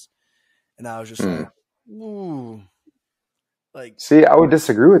sets. And I was just like, ooh. See, I would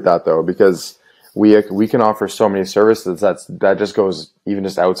disagree with that though, because we can offer so many services that just goes even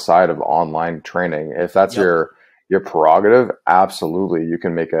just outside of online training. If that's your prerogative, absolutely, you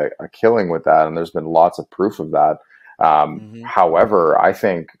can make a killing with that. And there's been lots of proof of that. However, I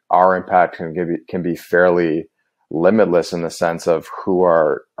think our impact can be fairly limitless in the sense of who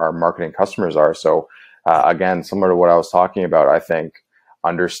our marketing customers are. So again, similar to what I was talking about, I think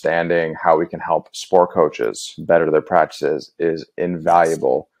understanding how we can help sport coaches better their practices is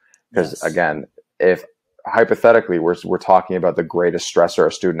invaluable. Because again, if hypothetically we're talking about the greatest stressor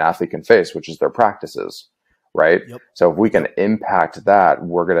a student athlete can face, which is their practices, right? So if we can impact that,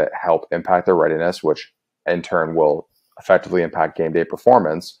 we're going to help impact their readiness, which in turn will effectively impact game day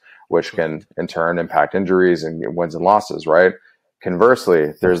performance, which can in turn impact injuries and wins and losses, right?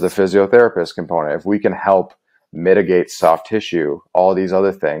 Conversely, there's the physiotherapist component. If we can help mitigate soft tissue, all these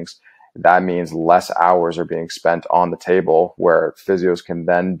other things, that means less hours are being spent on the table where physios can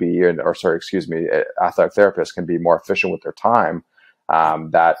then athletic therapists can be more efficient with their time.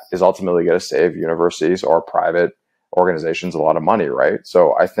 That is ultimately going to save universities or private organizations a lot of money, right?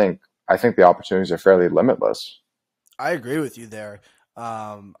 So I think the opportunities are fairly limitless. I agree with you there.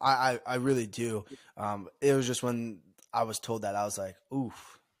 I really do. It was just when I was told that I was like,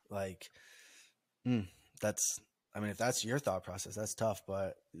 oof, like, if that's your thought process, that's tough,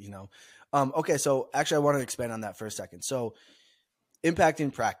 but okay. So actually I want to expand on that for a second. So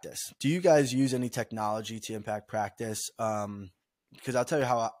impacting practice, do you guys use any technology to impact practice? Because I'll tell you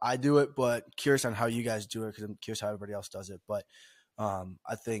how I do it, but curious on how you guys do it because I'm curious how everybody else does it. But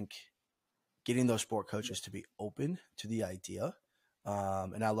I think getting those sport coaches to be open to the idea.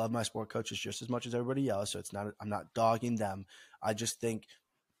 And I love my sport coaches just as much as everybody else. So I'm not dogging them. I just think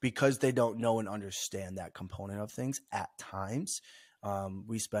because they don't know and understand that component of things at times,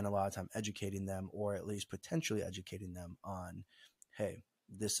 we spend a lot of time educating them or at least potentially educating them on, hey,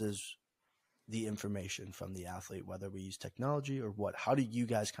 this is the information from the athlete, whether we use technology or what. How do you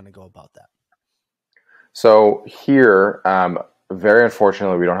guys kind of go about that? So here, very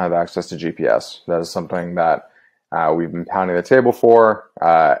unfortunately, we don't have access to GPS. That is something that we've been pounding the table for.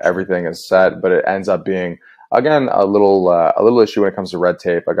 Everything is set, but it ends up being, again, a little issue when it comes to red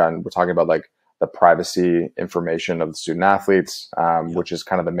tape. Again, we're talking about like the privacy information of the student athletes, which is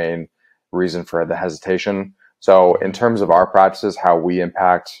kind of the main reason for the hesitation. So in terms of our practices, how we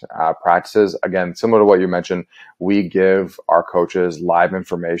impact practices, again, similar to what you mentioned, we give our coaches live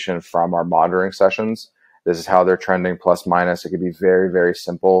information from our monitoring sessions. This is how they're trending, plus minus. It could be very, very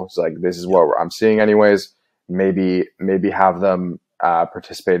simple. It's like, this is what I'm seeing anyways. Maybe have them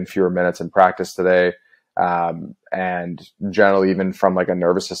participate in fewer minutes in practice today. And generally, even from like a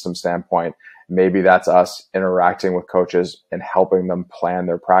nervous system standpoint, maybe that's us interacting with coaches and helping them plan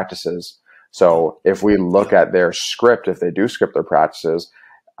their practices. So if we look at their script, if they do script their practices,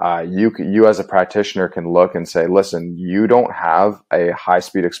 you as a practitioner can look and say, listen, you don't have a high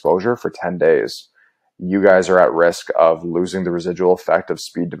speed exposure for 10 days. You guys are at risk of losing the residual effect of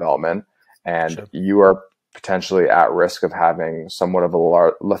speed development, and you are potentially at risk of having somewhat of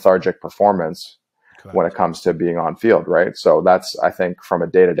a lethargic performance when it comes to being on field, right? So that's, I think, from a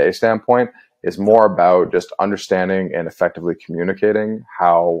day-to-day standpoint, is more about just understanding and effectively communicating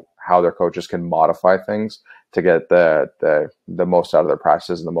how their coaches can modify things to get the most out of their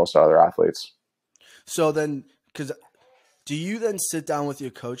practices and the most out of their athletes. So then, because do you then sit down with your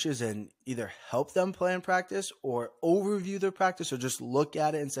coaches and either help them plan practice or overview their practice, or just look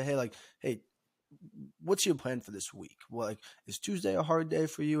at it and say, hey, what's your plan for this week? Well, like, is Tuesday a hard day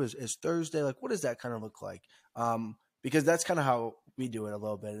for you? Is Thursday? Like, what does that kind of look like? Because that's kind of how we do it a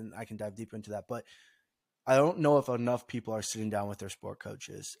little bit, and I can dive deeper into that. But I don't know if enough people are sitting down with their sport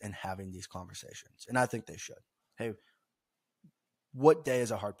coaches and having these conversations. And I think they should. Hey, what day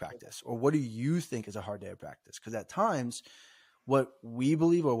is a hard practice? Or what do you think is a hard day of practice? Because at times, what we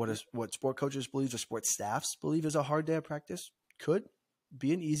believe, or what sport coaches believe, or sport staffs believe is a hard day of practice could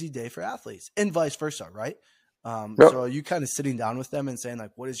be an easy day for athletes, and vice versa, right? So are you kind of sitting down with them and saying,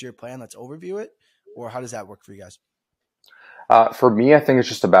 like, what is your plan? Let's overview it. Or how does that work for you guys? For me, I think it's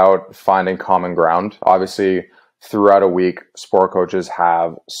just about finding common ground. Obviously, throughout a week, sport coaches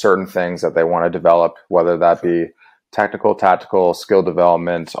have certain things that they want to develop, whether that be technical, tactical, skill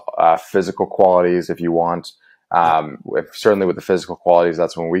development, physical qualities, if you want. Certainly with the physical qualities,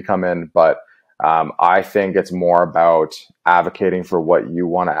 that's when we come in. But I think it's more about advocating for what you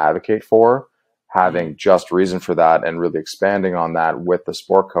want to advocate for, having just reason for that, and really expanding on that with the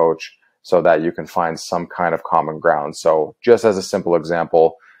sport coach, so that you can find some kind of common ground. So just as a simple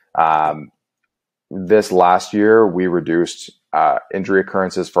example, this last year, we reduced injury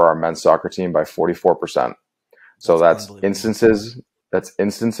occurrences for our men's soccer team by 44%. So that's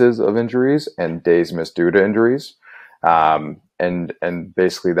instances of injuries and days missed due to injuries. And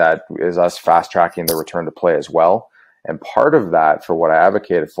basically that is us fast tracking the return to play as well. And part of that, for what I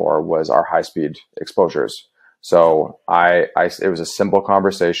advocated for, was our high speed exposures. So it was a simple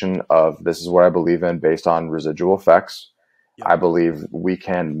conversation of, this is what I believe in based on residual effects. I believe we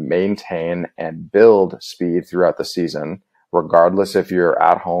can maintain and build speed throughout the season, regardless if you're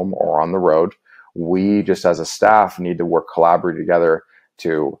at home or on the road. We just, as a staff, need to work collaboratively together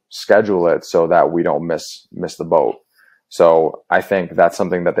to schedule it so that we don't miss the boat. So I think that's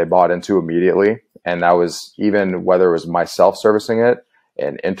something that they bought into immediately. And that was, even whether it was myself servicing it,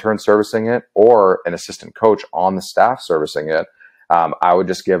 an intern servicing it, or an assistant coach on the staff servicing it, I would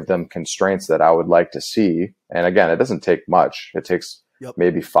just give them constraints that I would like to see. And again, it doesn't take much. It takes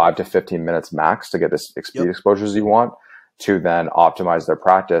maybe 5 to 15 minutes max to get the speed exposures you want, to then optimize their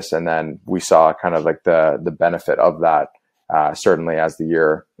practice. And then we saw kind of like the benefit of that, certainly as the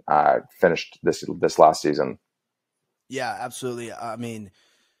year finished this last season. Yeah, absolutely. I mean,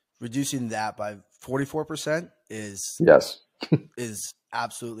 reducing that by 44% is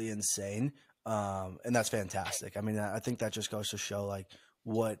absolutely insane. And that's fantastic. I mean, I think that just goes to show like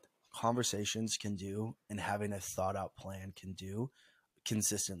what conversations can do, and having a thought out plan can do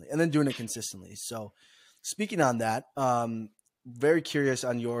consistently, and then doing it consistently. So speaking on that, very curious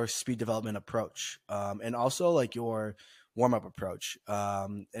on your speed development approach, and also like your warm-up approach,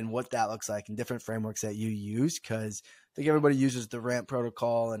 and what that looks like in different frameworks that you use. Cause I think everybody uses the RAMP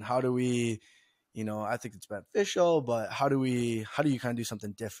protocol, and how do we, I think it's beneficial, but how do you kind of do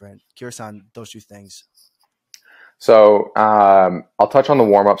something different? Curious on those two things. So I'll touch on the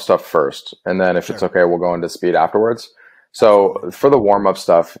warm-up stuff first, and then if it's okay, we'll go into speed afterwards. So for the warm-up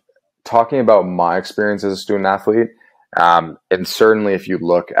stuff, talking about my experience as a student athlete, and certainly if you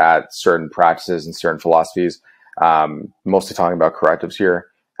look at certain practices and certain philosophies, mostly talking about correctives here,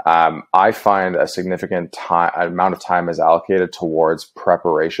 I find a significant amount of time is allocated towards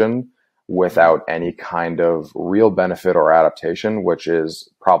preparation without any kind of real benefit or adaptation, which is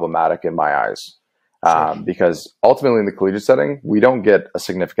problematic in my eyes. Because ultimately in the collegiate setting, we don't get a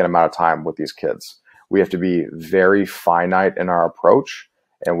significant amount of time with these kids. We have to be very finite in our approach,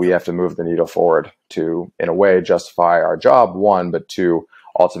 and we have to move the needle forward to, in a way, justify our job, one, but two,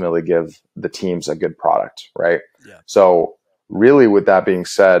 ultimately give the teams a good product, right? Yeah. So really, with that being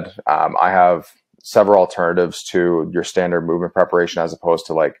said, I have several alternatives to your standard movement preparation, as opposed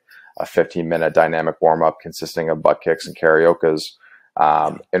to like a 15-minute dynamic warm-up consisting of butt kicks and karaokas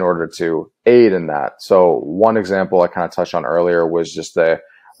in order to aid in that. So one example I kind of touched on earlier was just the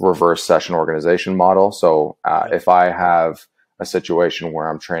reverse session organization model. So if I have a situation where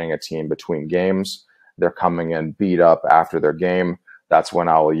I'm training a team between games, they're coming in beat up after their game, that's when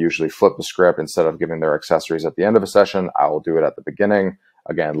I will usually flip the script. Instead of giving their accessories at the end of a session, I will do it at the beginning.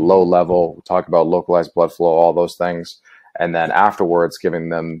 Again, low level, we talk about localized blood flow, all those things. And then afterwards, giving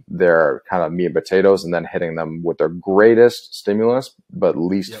them their kind of meat and potatoes, and then hitting them with their greatest stimulus, but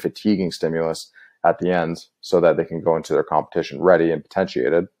least fatiguing stimulus at the end, so that they can go into their competition ready and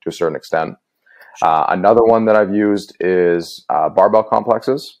potentiated to a certain extent. Another one that I've used is barbell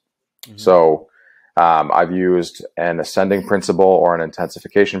complexes. So I've used an ascending principle or an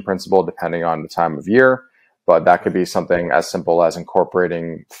intensification principle, depending on the time of year. But that could be something as simple as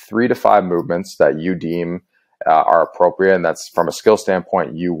incorporating 3 to 5 movements that you deem are appropriate, and that's from a skill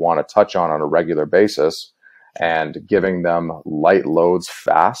standpoint you want to touch on a regular basis, and giving them light loads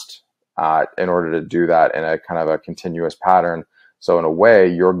fast in order to do that in a kind of a continuous pattern. So in a way,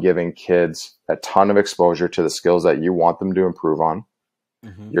 you're giving kids a ton of exposure to the skills that you want them to improve on.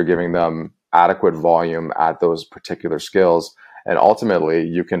 You're giving them adequate volume at those particular skills, and ultimately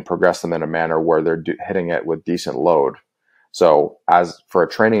you can progress them in a manner where they're hitting it with decent load. So as for a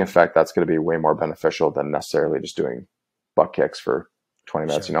training effect, that's going to be way more beneficial than necessarily just doing butt kicks for 20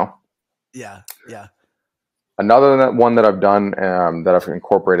 minutes, you know? Yeah. Another one that I've done that I've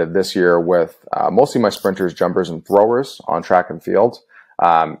incorporated this year with mostly my sprinters, jumpers, and throwers on track and field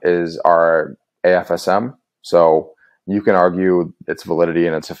is our AFSM. So you can argue its validity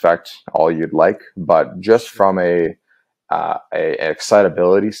and its effect all you'd like, but just from an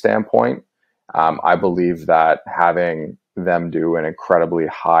excitability standpoint, I believe that having them do an incredibly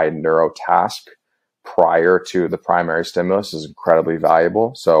high neuro task prior to the primary stimulus is incredibly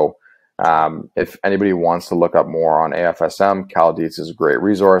valuable. So if anybody wants to look up more on AFSM, Cal Dietz is a great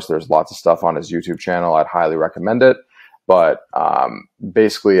resource. There's lots of stuff on his YouTube channel. I'd highly recommend it. But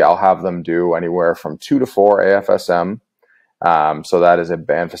basically, I'll have them do anywhere from 2 to 4 AFSM. So that is a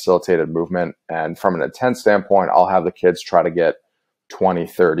band facilitated movement. And from an intent standpoint, I'll have the kids try to get 20,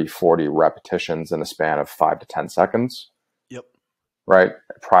 30, 40 repetitions in a span of 5 to 10 seconds. Right,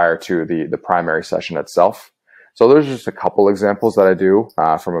 prior to the primary session itself. So there's just a couple examples that I do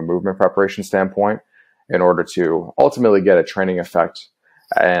from a movement preparation standpoint in order to ultimately get a training effect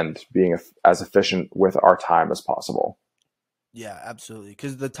and being as efficient with our time as possible. Yeah, absolutely.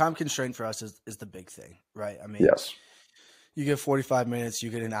 Because the time constraint for us is the big thing, right? I mean, yes, you get 45 minutes, you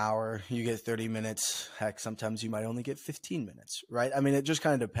get an hour, you get 30 minutes. Heck, sometimes you might only get 15 minutes, right? I mean, it just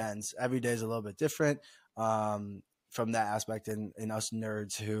kind of depends. Every day is a little bit different. From that aspect, and us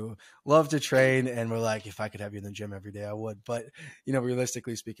nerds who love to train and we're like, if I could have you in the gym every day, I would. But,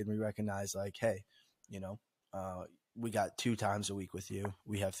 realistically speaking, we recognize like, hey, we got 2 times a week with you.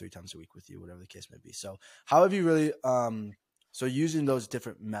 We have 3 times a week with you, whatever the case may be. So how have you really, so using those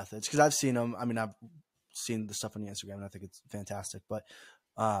different methods, because I've seen them, I mean, I've seen the stuff on the Instagram and I think it's fantastic, but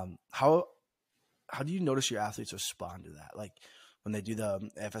how do you notice your athletes respond to that? Like, when they do the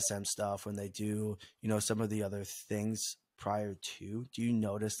FSM stuff, when they do, some of the other things prior to, do you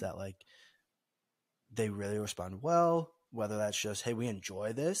notice that like they really respond well, whether that's just, hey, we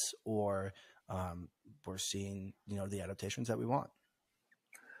enjoy this, or we're seeing, the adaptations that we want?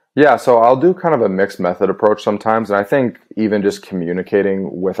 Yeah, so I'll do kind of a mixed method approach sometimes. And I think even just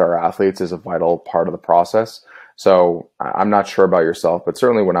communicating with our athletes is a vital part of the process. So I'm not sure about yourself, but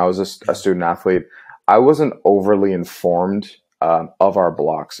certainly when I was a student athlete, I wasn't overly informed of our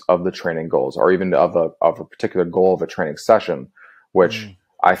blocks, of the training goals, or even of a particular goal of a training session, which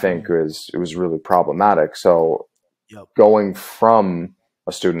I think it was really problematic. So going from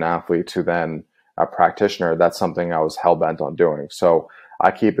a student athlete to then a practitioner, that's something I was hell bent on doing. So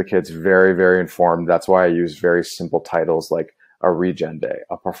I keep the kids very, very informed. That's why I use very simple titles like a regen day,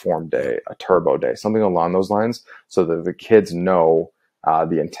 a perform day, a turbo day, something along those lines, so that the kids know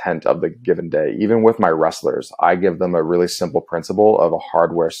the intent of the given day. Even with my wrestlers, I give them a really simple principle of a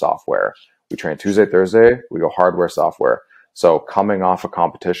hardware software. We train Tuesday, Thursday, we go hardware software. So coming off a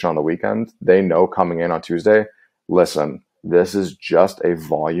competition on the weekend, they know coming in on Tuesday, listen, this is just a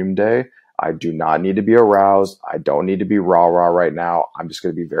volume day. I do not need to be aroused. I don't need to be rah right now. I'm just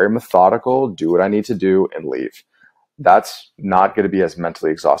going to be very methodical, do what I need to do, and leave. That's not going to be as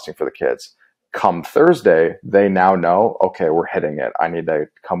mentally exhausting for the kids. Come Thursday, they now know, okay, we're hitting it. I need to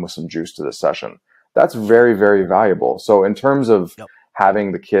come with some juice to this session. That's very, very valuable. So in terms of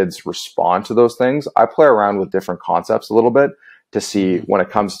having the kids respond to those things, I play around with different concepts a little bit to see when it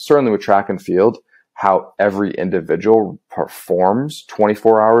comes, certainly with track and field, how every individual performs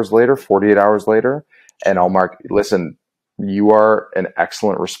 24 hours later, 48 hours later. And I'll mark, listen, you are an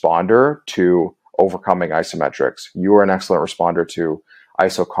excellent responder to overcoming isometrics. You are an excellent responder to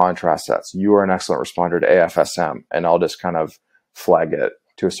ISO contrast sets. You are an excellent responder to AFSM. And I'll just kind of flag it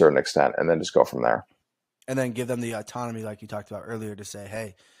to a certain extent and then just go from there. And then give them the autonomy, like you talked about earlier, to say,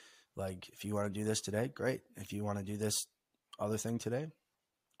 hey, like, if you want to do this today, great. If you want to do this other thing today,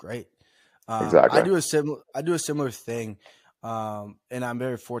 great. Exactly. I do a similar thing. And I'm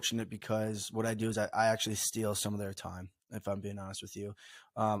very fortunate because what I do is I actually steal some of their time, if I'm being honest with you.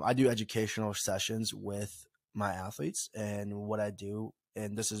 I do educational sessions with my athletes, and what I do,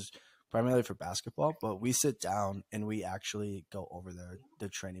 and this is primarily for basketball, but we sit down and we actually go over their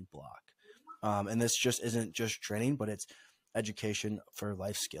training block. And this just isn't just training, but it's education for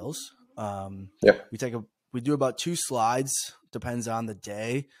life skills. Yep. We do about 2 slides, depends on the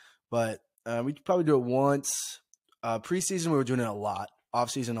day, but we probably do it once. Preseason, we were doing it a lot. Off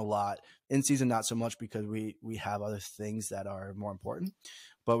season, a lot. In season, not so much because we have other things that are more important.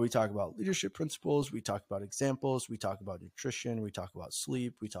 But we talk about leadership principles. We talk about examples. We talk about nutrition. We talk about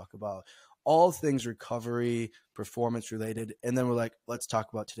sleep. We talk about all things recovery, performance related. And then we're like, let's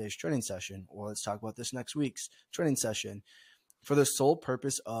talk about today's training session, or let's talk about this next week's training session, for the sole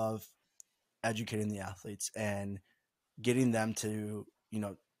purpose of educating the athletes and getting them to,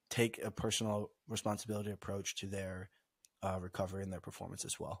 take a personal responsibility approach to their recovery and their performance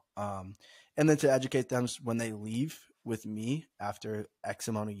as well. And then to educate them when they leave with me after X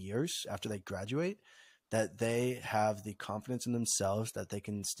amount of years, after they graduate, that they have the confidence in themselves that they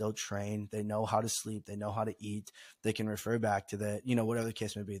can still train. They know how to sleep. They know how to eat. They can refer back to whatever the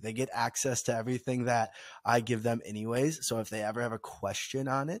case may be. They get access to everything that I give them anyways. So if they ever have a question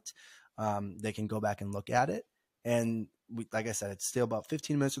on it, they can go back and look at it. And like I said, it's still about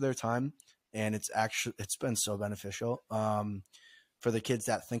 15 minutes of their time. And it's been so beneficial for the kids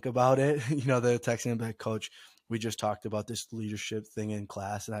that think about it. They're texting me, like, Coach, we just talked about this leadership thing in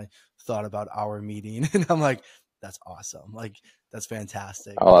class, and I thought about our meeting. And I'm like, that's awesome. Like, that's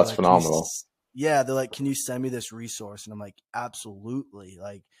fantastic. Oh, that's like, phenomenal. they're like, can you send me this resource? And I'm like, absolutely.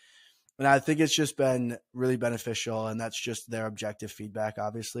 Like, and I think it's just been really beneficial, and that's just their objective feedback,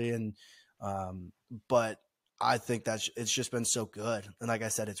 obviously. And, but I think it's just been so good. And like I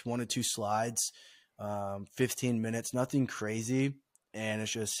said, it's 1 or 2 slides, 15 minutes, nothing crazy. And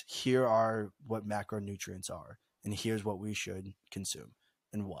it's just, here are what macronutrients are, and here's what we should consume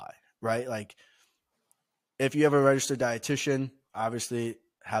and why, right? Like, if you have a registered dietitian, obviously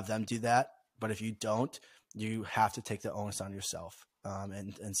have them do that. But if you don't, you have to take the onus on yourself,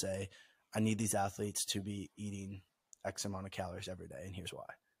 and say, I need these athletes to be eating X amount of calories every day, and here's why,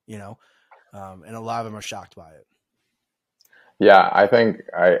 and a lot of them are shocked by it. Yeah, I think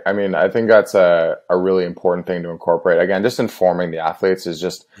I think that's a really important thing to incorporate. Again, just informing the athletes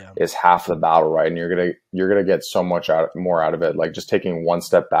is half the battle, right? And you're gonna get so much more out of it. Like, just taking 1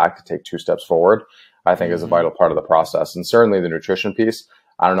 step back to take 2 steps forward, I think is a vital part of the process. And certainly the nutrition piece,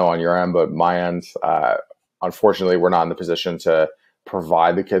 I don't know on your end, but my end, unfortunately, we're not in the position to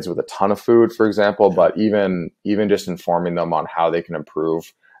provide the kids with a ton of food, for example. But even just informing them on how they can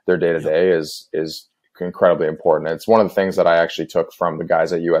improve their day to day is incredibly important. It's one of the things that I actually took from the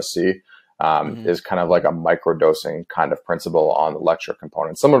guys at USC, is kind of like a microdosing kind of principle on the lecture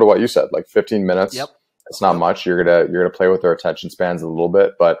component, similar to what you said, like 15 minutes. Yep. It's not much. You're gonna play with their attention spans a little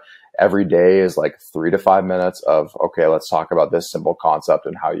bit, but every day is like 3 to 5 minutes of, okay, let's talk about this simple concept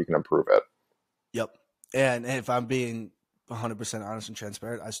and how you can improve it. Yep. And if I'm being 100% honest and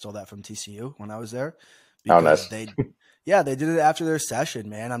transparent, I stole that from TCU when I was there, because they did it after their session,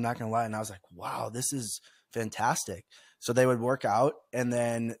 man. I'm not going to lie. And I was like, wow, this is fantastic. So they would work out, and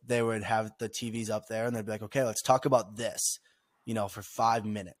then they would have the TVs up there, and they'd be like, okay, let's talk about this, for 5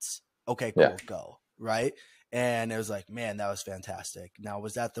 minutes. Okay, cool, go. Right. And it was like, man, that was fantastic. Now,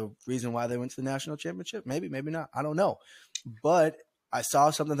 was that the reason why they went to the national championship? Maybe, maybe not. I don't know. But I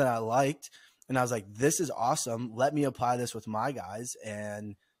saw something that I liked, and I was like, this is awesome. Let me apply this with my guys.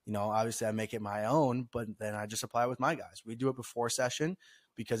 And obviously I make it my own, but then I just apply it with my guys. We do it before session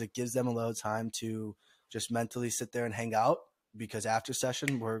because it gives them a little time to just mentally sit there and hang out, because after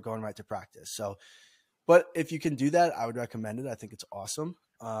session, we're going right to practice. So, but if you can do that, I would recommend it. I think it's awesome.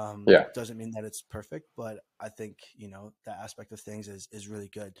 Doesn't mean that it's perfect, but I think, that aspect of things is really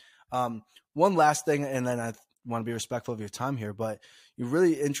good. One last thing, and then I want to be respectful of your time here, but you're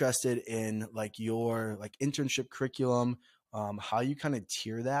really interested in like your internship curriculum, how you kind of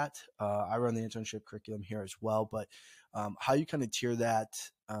tier that. I run the internship curriculum here as well, but how you kind of tier that,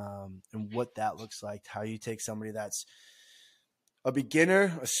 and what that looks like, how you take somebody that's a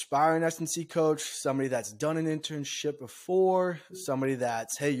beginner, aspiring S&C coach, somebody that's done an internship before, somebody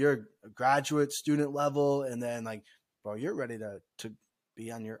that's, hey, you're a graduate student level, and then like, bro, you're ready to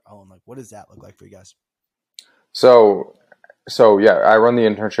be on your own. Like, what does that look like for you guys? So yeah, I run the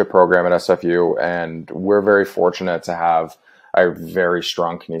internship program at SFU, and we're very fortunate to have a very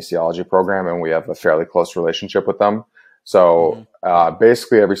strong kinesiology program, and we have a fairly close relationship with them. So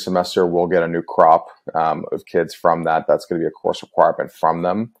basically, every semester we'll get a new crop of kids from that. That's going to be a course requirement from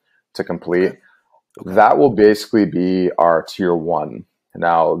them to complete. Okay. That will basically be our tier one.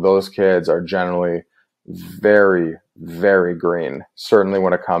 Now, those kids are generally very, very green, certainly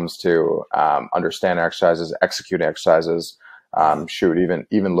when it comes to understanding exercises, executing exercises. Shoot,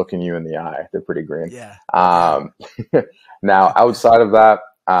 even looking you in the eye, they're pretty green. Yeah. Now, outside of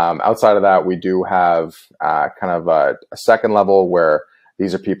that, we do have kind of a second level where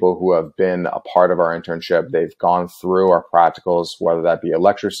these are people who have been a part of our internship. They've gone through our practicals, whether that be a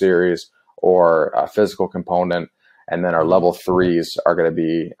lecture series or a physical component. And then our level threes are going to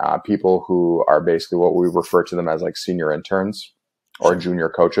be people who are basically what we refer to them as like senior interns or junior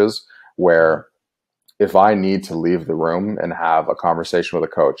coaches, where if I need to leave the room and have a conversation with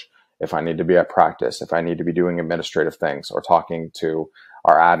a coach, if I need to be at practice, if I need to be doing administrative things or talking to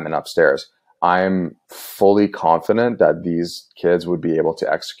our admin upstairs, I'm fully confident that these kids would be able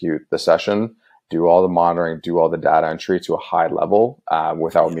to execute the session, do all the monitoring, do all the data entry to a high level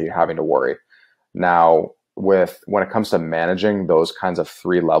without me having to worry. Now, when it comes to managing those kinds of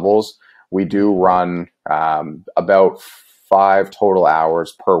three levels, we do run about 5 total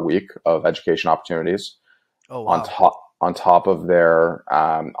hours per week of education opportunities on top of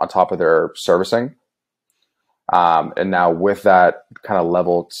their servicing. And now with that kind of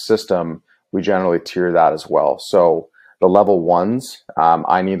level system, we generally tier that as well. So the level ones,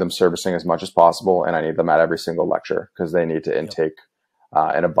 I need them servicing as much as possible, and I need them at every single lecture because they need to intake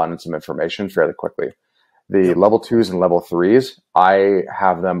an abundance of information fairly quickly. The level twos and level threes, I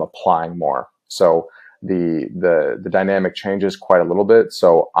have them applying more. So the dynamic changes quite a little bit.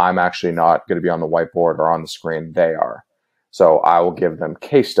 So I'm actually not going to be on the whiteboard or on the screen. They are. So I will give them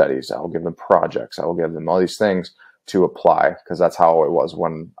case studies. I will give them projects. I will give them all these things to apply, because that's how it was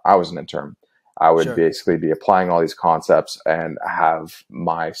when I was an intern. I would basically be applying all these concepts and have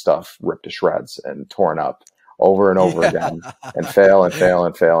my stuff ripped to shreds and torn up over and over again, and fail and fail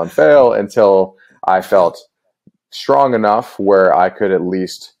and fail and fail until I felt strong enough where I could at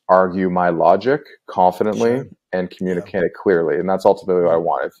least argue my logic confidently and communicate it clearly. And that's ultimately what I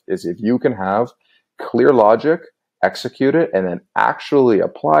want. If you can have clear logic, execute it, and then actually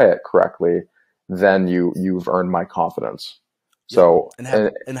apply it correctly, then you've earned my confidence. So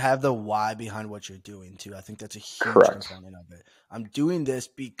and have the why behind what you're doing too. I think that's a huge component of it. I'm doing this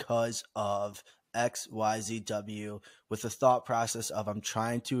because of X, Y, Z, W, with the thought process of I'm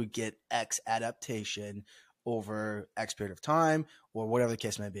trying to get X adaptation over X period of time, or whatever the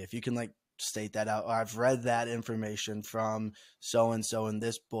case may be. If you can like state that out, or I've read that information from so and so in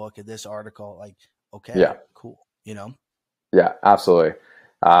this book, in this article, like, okay, cool, you know? Yeah, absolutely.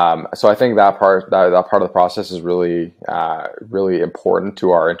 So I think that part of the process is really, really important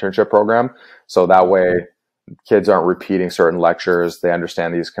to our internship program. So that way kids aren't repeating certain lectures. They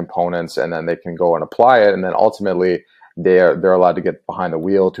understand these components, and then they can go and apply it. And then ultimately they're allowed to get behind the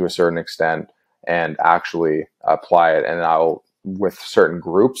wheel to a certain extent and actually apply it. And I'll, with certain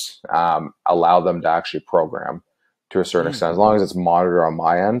groups, allow them to actually program to a certain extent. As long as it's monitored on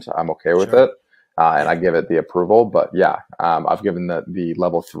my end, I'm okay with it. And I give it the approval. But I've given the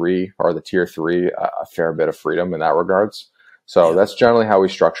level 3 or the tier 3 a fair bit of freedom in that regards. So that's generally how we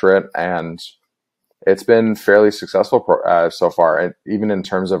structure it. And it's been fairly successful so far, and even in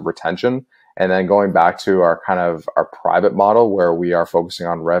terms of retention. And then going back to our private model, where we are focusing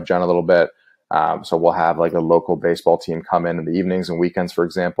on RevGen a little bit. So we'll have like a local baseball team come in the evenings and weekends, for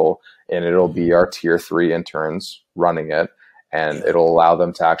example, and it'll be our tier 3 interns running it, and it'll allow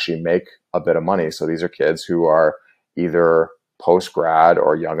them to actually make a bit of money. So these are kids who are either post-grad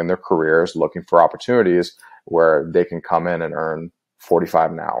or young in their careers looking for opportunities where they can come in and earn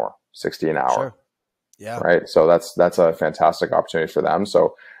 45 an hour, 60 an hour. Right. So that's a fantastic opportunity for them.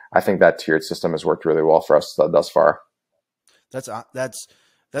 So I think that tiered system has worked really well for us thus far.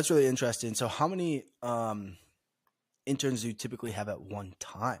 That's really interesting. So how many interns do you typically have at one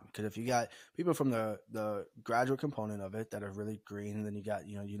time? Because if you got people from the graduate component of it that are really green, and then you got,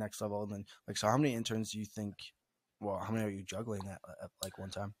 your next level, and then so how many interns do you think, how many are you juggling at like one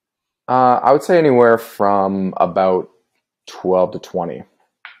time? I would say anywhere from about 12 to 20.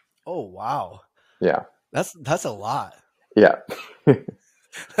 Oh, wow. Yeah. That's a lot. Yeah.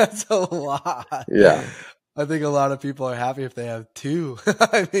 That's a lot. Yeah. I think a lot of people are happy if they have two.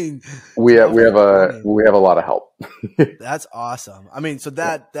 I mean, We have, we have definitely a plenty. we have a lot of help. That's awesome. I mean, so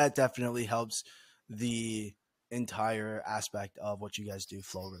that definitely helps the entire aspect of what you guys do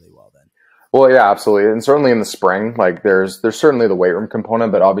flow really well then. Well, yeah, absolutely, and certainly in the spring, like there's certainly the weight room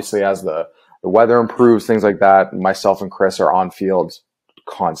component, but obviously as the weather Yep. improves, things like that, myself and Chris are on field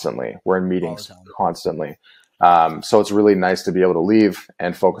constantly. We're in All the meetings time. constantly, so it's really nice to be able to leave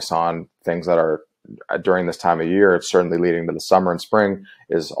and focus on things that are during this time of year. It's certainly leading to the summer and spring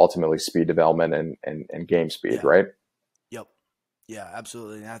is ultimately speed development and game speed, Yeah. right? Yep. Yeah,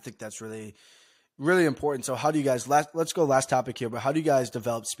 absolutely. And I think that's really, really important. So how do you guys let's go last topic here, but how do you guys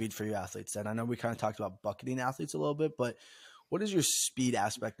develop speed for your athletes then? I know we kind of talked about bucketing athletes a little bit, but what does your speed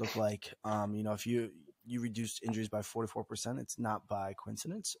aspect look like? If you reduced injuries by 44%, it's not by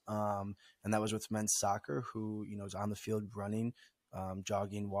coincidence. And that was with men's soccer, who is on the field running,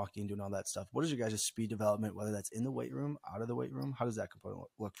 jogging, walking, doing all that stuff. What is your guys' speed development, whether that's in the weight room, out of the weight room? How does that component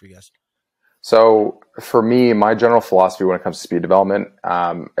look for you guys? So for me, my general philosophy when it comes to speed development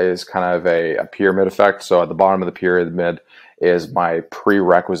is kind of a pyramid effect. So at the bottom of the pyramid is my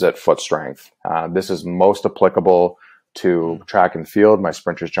prerequisite foot strength. This is most applicable to Mm, track and field, my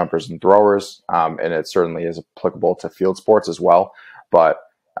sprinters, jumpers, and throwers, and it certainly is applicable to field sports as well. But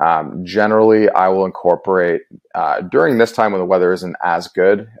generally, I will incorporate during this time when the weather isn't as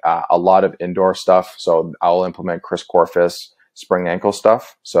good, a lot of indoor stuff. So I'll implement Chris Corfus spring ankle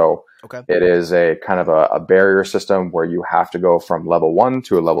stuff. So okay. it is a kind of a barrier system where you have to go from level 1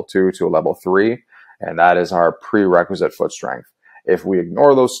 to a level 2 to a level 3. And that is our prerequisite foot strength. If we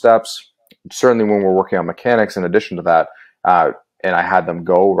ignore those steps, certainly when we're working on mechanics, in addition to that, and I had them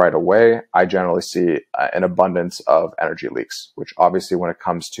go right away, I generally see an abundance of energy leaks, which obviously when it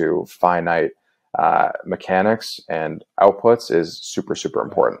comes to finite mechanics and outputs is super, super Right.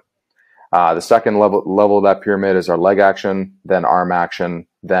 important. The second level of that pyramid is our leg action, then arm action,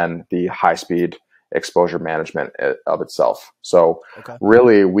 then the high speed exposure management of itself. So Okay.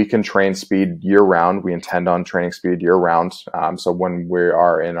 really, we can train speed year round. We intend on training speed year round. So when we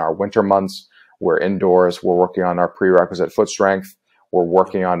are in our winter months, we're indoors. We're working on our prerequisite foot strength. We're Yep.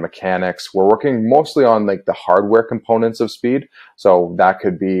 working on mechanics. We're working mostly on like the hardware components of speed. So that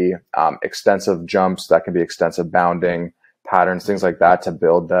could be extensive jumps. That could be extensive bounding patterns, things Right. like that, to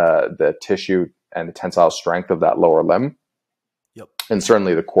build the tissue and the tensile strength of that lower limb, Yep. and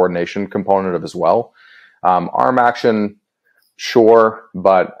certainly the coordination component of as well. Arm action, sure,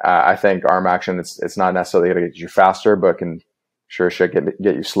 but I think arm action it's not necessarily going to get you faster, but can sure should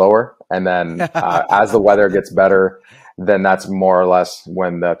get you slower. And then as the weather gets better, then that's more or less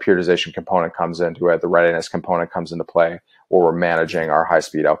when the periodization component comes into it, the readiness component comes into play, where we're Yeah. managing our high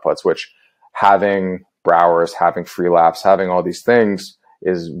speed outputs, which having browers, having free laps, having all these things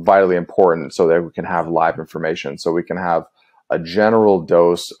is vitally important so that we can have Yep. live information. So we can have a general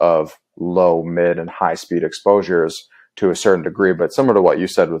dose of low, mid, and high speed exposures to a certain degree. But similar to what you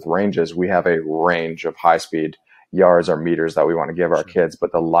said with ranges, we have a range of high speed yards or meters that we want to give our Sure. kids,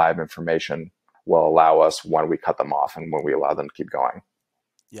 but the live information will allow us when we cut them off and when we allow them to keep going.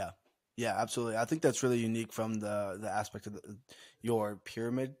 Yeah. Yeah, absolutely. I think that's really unique from the aspect of your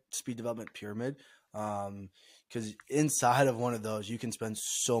pyramid, speed development pyramid. Because inside of one of those, you can spend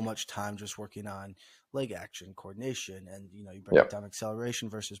so much time just working on leg action, coordination, and you break it Yep. down acceleration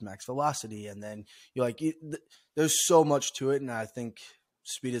versus max velocity, and then you're like, there's so much to it, and I think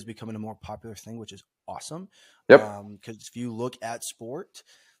speed is becoming a more popular thing, which is awesome. Yep. Because if you look at sport,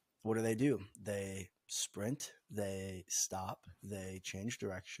 what do? They sprint, they stop, they change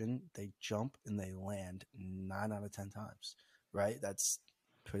direction, they jump, and they land 9 out of 10 times, right? That's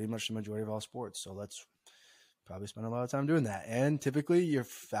pretty much the majority of all sports. So let's probably spend a lot of time doing that. And typically, your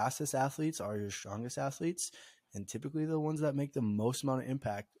fastest athletes are your strongest athletes, and typically the ones that make the most amount of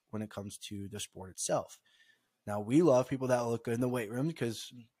impact when it comes to the sport itself. Now, we love people that look good in the weight room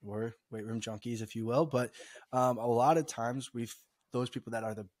because we're weight room junkies, if you will. But a lot of times, those people that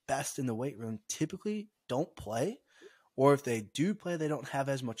are the best in the weight room typically don't play, or if they do play, they don't have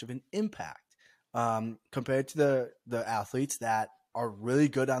as much of an impact compared to the athletes that are really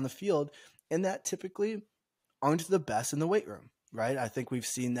good on the field and that typically aren't the best in the weight room. Right? I think we've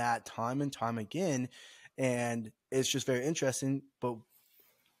seen that time and time again, and it's just very interesting. But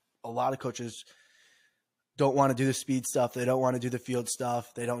a lot of coaches don't want to do the speed stuff. They don't want to do the field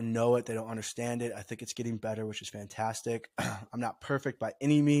stuff. They don't know it. They don't understand it. I think it's getting better, which is fantastic. I'm not perfect by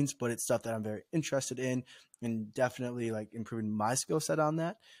any means, but it's stuff that I'm very interested in and definitely like improving my skill set on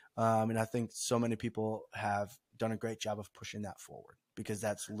that. And I think so many people have done a great job of pushing that forward because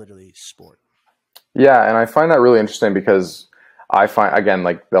that's literally sport. Yeah, and I find that really interesting because I find, again,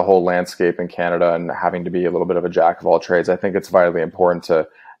 like the whole landscape in Canada and having to be a little bit of a jack of all trades, I think it's vitally important to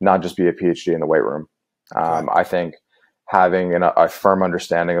not just be a PhD in the weight room. Correct. I think having a firm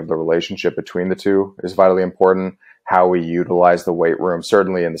understanding of the relationship between the two is vitally important. How we utilize the weight room,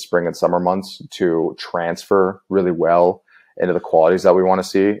 certainly in the spring and summer months, to transfer really well into the qualities that we want to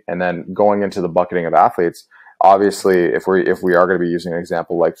see. And then going into the bucketing of athletes, obviously, if we are going to be using an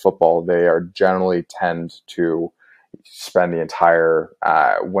example like football, they are generally tend to spend the entire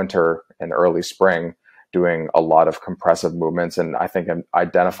winter and early spring doing a lot of compressive movements. And I think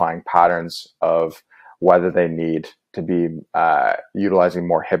identifying patterns of whether they need to be utilizing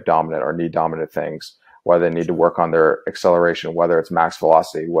more hip dominant or knee dominant things, whether they need to work on their acceleration, whether it's max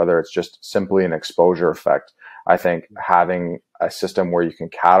velocity, whether it's just simply an exposure effect. I think having a system where you can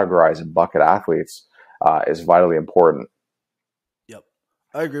categorize and bucket athletes is vitally important. Yep.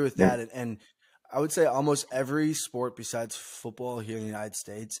 I agree with that. And I would say almost every sport besides football here in the United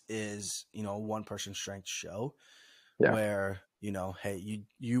States is, one person strength show Yeah. where, hey,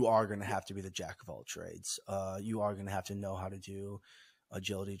 you are going to have to be the jack of all trades. You are going to have to know how to do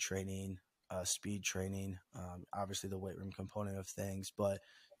agility training, speed training, obviously the weight room component of things, but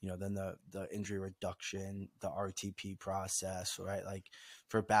then the injury reduction, the RTP process, right? Like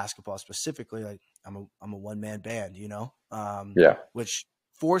for basketball specifically, like I'm a one man band, Yeah. which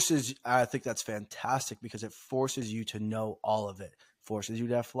forces, I think that's fantastic because it forces you to know all of it, forces you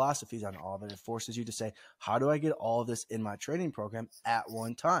to have philosophies on all of it. It forces you to say, how do I get all of this in my training program at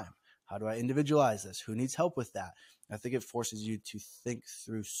one time? How do I individualize this? Who needs help with that? I think it forces you to think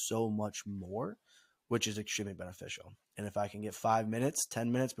through so much more, which is extremely beneficial. And if I can get 5 minutes,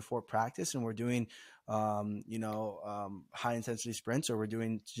 10 minutes before practice, and we're doing, high intensity sprints, or we're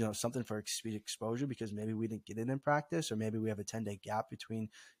doing, something for speed exposure because maybe we didn't get it in practice, or maybe we have a 10-day gap between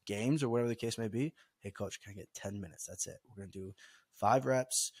games or whatever the case may be. Hey, coach, can I get 10 minutes? That's it. We're going to do 5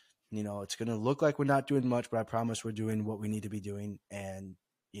 reps. It's going to look like we're not doing much, but I promise we're doing what we need to be doing. And,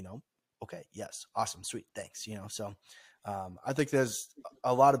 okay, yes, awesome, sweet, thanks. So I think there's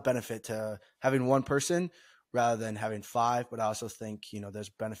a lot of benefit to having one person rather than having 5, but I also think, there's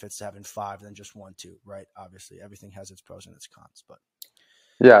benefits to having 5 than just 1, 2, right? Obviously, everything has its pros and its cons, but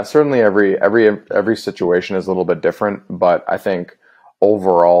Yeah, certainly every situation is a little bit different, but I think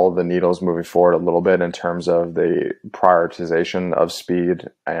overall the needle's moving forward a little bit in terms of the prioritization of speed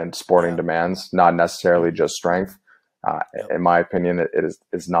and sporting yeah, demands, not necessarily just strength. yep, In my opinion,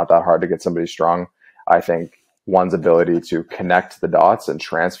 it's not that hard to get somebody strong. I think one's ability to connect the dots and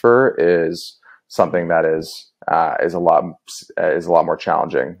transfer is something that is a lot more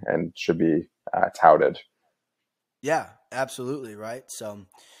challenging and should be touted. yeah, absolutely, right? So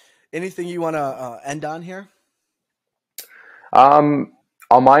anything you want to end on here? Um,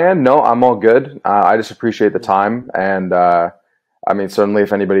 on my end, no, I'm all good. I just appreciate the Cool. time, and I mean, certainly,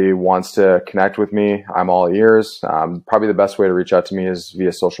 if anybody wants to connect with me, I'm all ears. Probably the best way to reach out to me is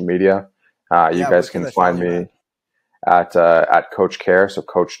via social media. You Yeah, where guys can can they follow find you me at? at Coach Care, so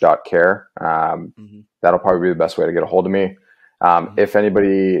coach.care. Hmm. That'll probably be the best way to get a hold of me. Hmm. If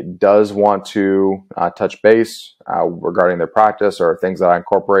anybody does want to touch base regarding their practice or things that I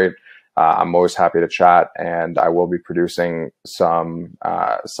incorporate, I'm always happy to chat, and I will be producing some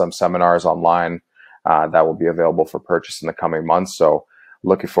seminars online that will be available for purchase in the coming months. So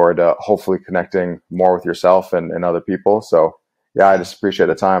looking forward to hopefully connecting more with yourself and other people. So yeah, I Yeah. just appreciate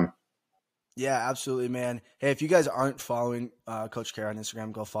the time. Yeah, absolutely, man. Hey, if you guys aren't following Coach Care on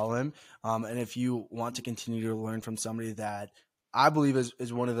Instagram, go follow him. And if you want to continue to learn from somebody that I believe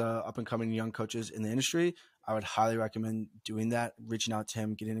is one of the up and coming young coaches in the industry, I would highly recommend doing that, reaching out to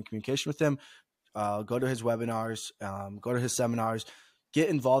him, getting in communication with him, go to his webinars, go to his seminars, get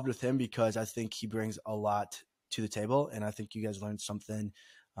involved with him because I think he brings a lot to the table. And I think you guys learned something,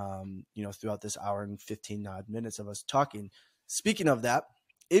 throughout this hour and 15 odd minutes of us talking. Speaking of that,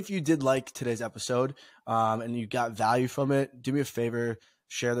 if you did like today's episode and you got value from it, do me a favor,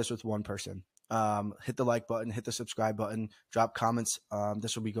 share this with one person. Hit the like button, hit the subscribe button, drop comments.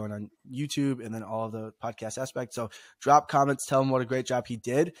 This will be going on YouTube and then all of the podcast aspects. So drop comments, tell him what a great job he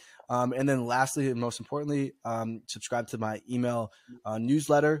did. And then lastly, and most importantly, subscribe to my email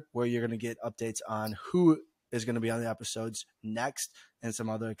newsletter where you're going to get updates on who is going to be on the episodes next and some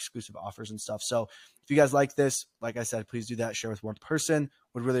other exclusive offers and stuff. So if you guys like this, like I said, please do that. Share with one person.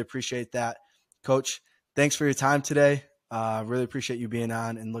 Would really appreciate that. Coach, thanks for your time today. Really appreciate you being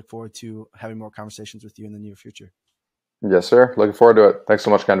on and look forward to having more conversations with you in the near future. Yes, sir. Looking forward to it. Thanks so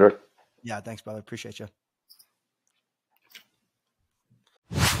much, Kendrick. Yeah, thanks, brother. Appreciate you.